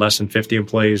 I think we had less than 50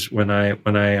 employees when I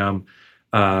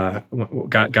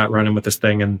got running with this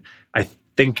thing, and I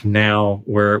think now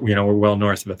we're well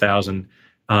north of 1,000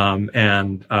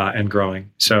 and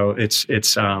growing. So it's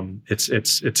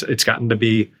gotten to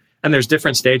be, and there's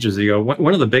different stages. You go,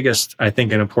 one of the biggest, I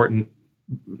think, and important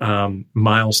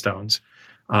milestones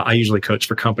I usually coach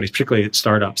for companies, particularly at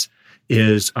startups,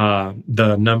 is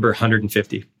the number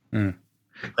 150.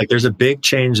 Like there's a big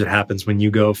change that happens when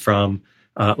you go from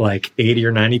like 80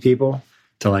 or 90 people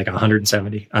to like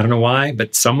 170. I don't know why,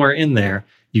 but somewhere in there,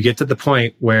 you get to the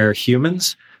point where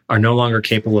humans are no longer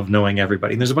capable of knowing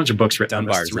everybody. And there's a bunch of books written on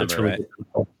this. It's really right?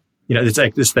 You know, it's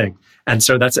like this thing. And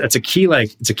so it's a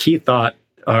key thought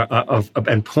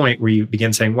and point where you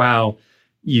begin saying, wow,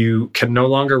 you can no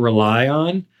longer rely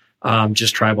on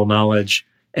just tribal knowledge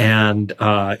and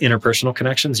interpersonal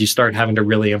connections. You start having to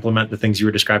really implement the things you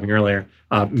were describing earlier,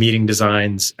 meeting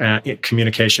designs,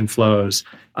 communication flows,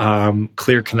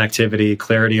 clear connectivity,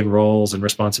 clarity in roles and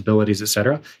responsibilities, et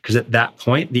cetera. Because at that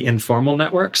point, the informal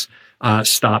networks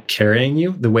stop carrying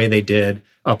you the way they did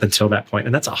up until that point.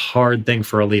 And that's a hard thing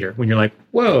for a leader when you're like,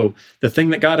 whoa, the thing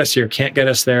that got us here can't get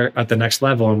us there at the next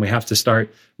level. And we have to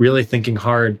start really thinking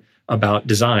hard about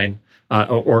design,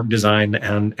 org design,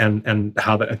 and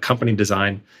how the company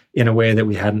design in a way that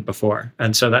we hadn't before.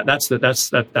 And so that's part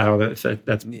of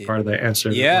the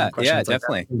answer. Yeah,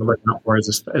 definitely.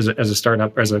 As a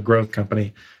startup, as a growth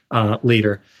company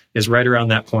leader, is right around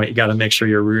that point. You got to make sure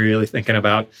you're really thinking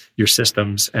about your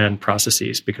systems and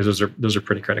processes, because those are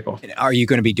pretty critical. Are you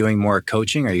going to be doing more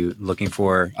coaching? Are you looking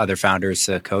for other founders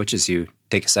to coach as you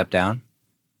take a step down?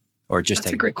 Or just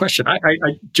That's a great question. I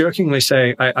jokingly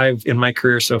say I've in my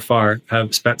career so far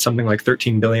have spent something like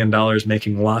 $13 billion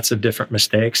making lots of different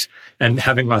mistakes and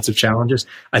having lots of challenges.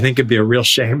 I think it'd be a real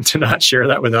shame to not share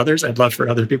that with others. I'd love for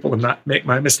other people to not make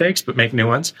my mistakes, but make new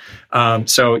ones.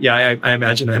 So yeah, I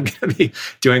imagine I'm going to be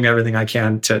doing everything I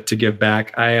can to give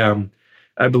back.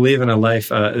 I believe in a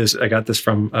life. I got this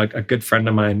from a good friend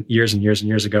of mine years and years and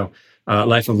years ago.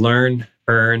 Life of learn,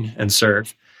 earn, and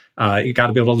serve. You got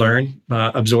to be able to learn,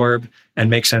 absorb, and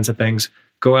make sense of things.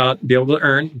 Go out, be able to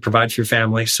earn, provide for your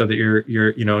family, so that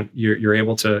you're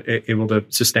able to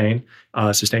sustain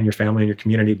your family and your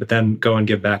community. But then go and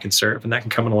give back and serve, and that can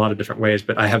come in a lot of different ways.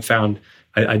 But I have found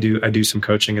I do some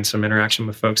coaching and some interaction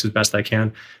with folks as best I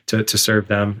can to serve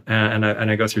them, and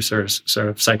I go through sort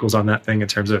of cycles on that thing in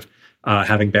terms of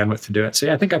having bandwidth to do it. So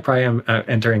yeah, I think I probably am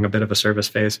entering a bit of a service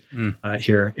phase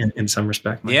here in some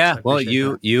respect. Yeah, well,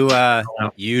 you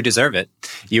deserve it.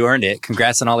 You earned it.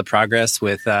 Congrats on all the progress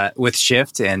with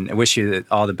Shift, and I wish you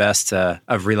all the best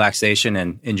of relaxation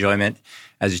and enjoyment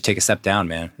as you take a step down,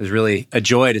 man. It was really a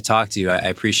joy to talk to you. I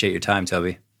appreciate your time,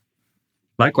 Toby.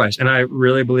 Likewise. And I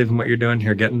really believe in what you're doing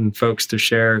here, getting folks to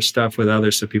share stuff with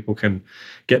others so people can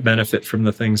get benefit from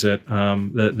the things that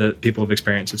that people have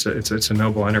experienced. It's a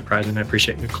noble enterprise, and I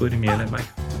appreciate you including me in it, Mike.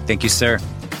 Thank you, sir.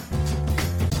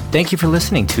 Thank you for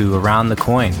listening to Around the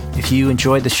Coin. If you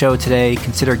enjoyed the show today,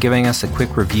 consider giving us a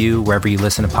quick review wherever you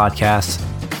listen to podcasts.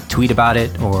 Tweet about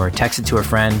it or text it to a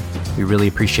friend. We really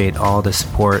appreciate all the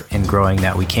support in growing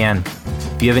that we can.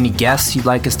 If you have any guests you'd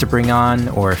like us to bring on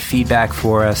or feedback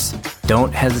for us,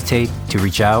 don't hesitate to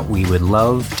reach out. We would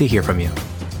love to hear from you.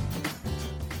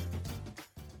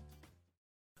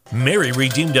 Mary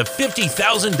redeemed a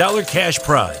 $50,000 cash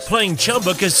prize playing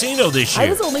Chumba Casino this year. I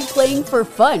was only playing for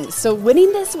fun, so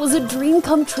winning this was a dream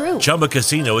come true. Chumba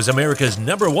Casino is America's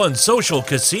 #1 social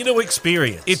casino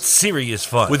experience. It's serious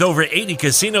fun. With over 80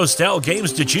 casino-style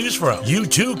games to choose from, you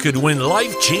too could win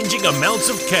life-changing amounts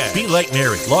of cash. Be like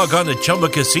Mary. Log on to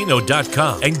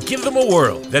ChumbaCasino.com and give them a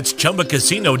whirl. That's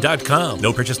ChumbaCasino.com.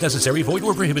 No purchase necessary. Void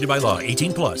where prohibited by law.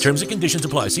 18+. Terms and conditions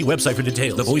apply. See website for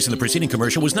details. The voice in the preceding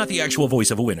commercial was not the actual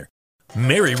voice of a winner.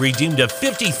 Mary redeemed a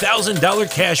 $50,000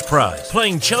 cash prize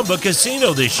playing Chumba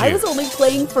Casino this year. I was only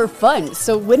playing for fun,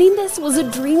 so winning this was a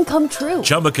dream come true.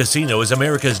 Chumba Casino is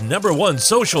America's #1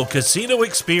 social casino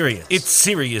experience. It's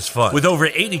serious fun. With over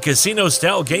 80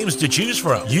 casino-style games to choose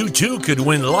from, you too could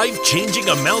win life-changing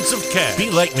amounts of cash. Be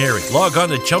like Mary. Log on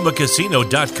to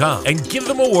ChumbaCasino.com and give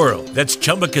them a whirl. That's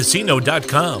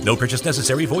ChumbaCasino.com. No purchase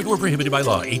necessary. Void where prohibited by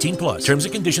law. 18+. Terms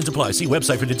and conditions apply. See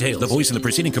website for details. The voice in the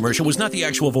preceding commercial was not the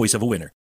actual voice of a winner.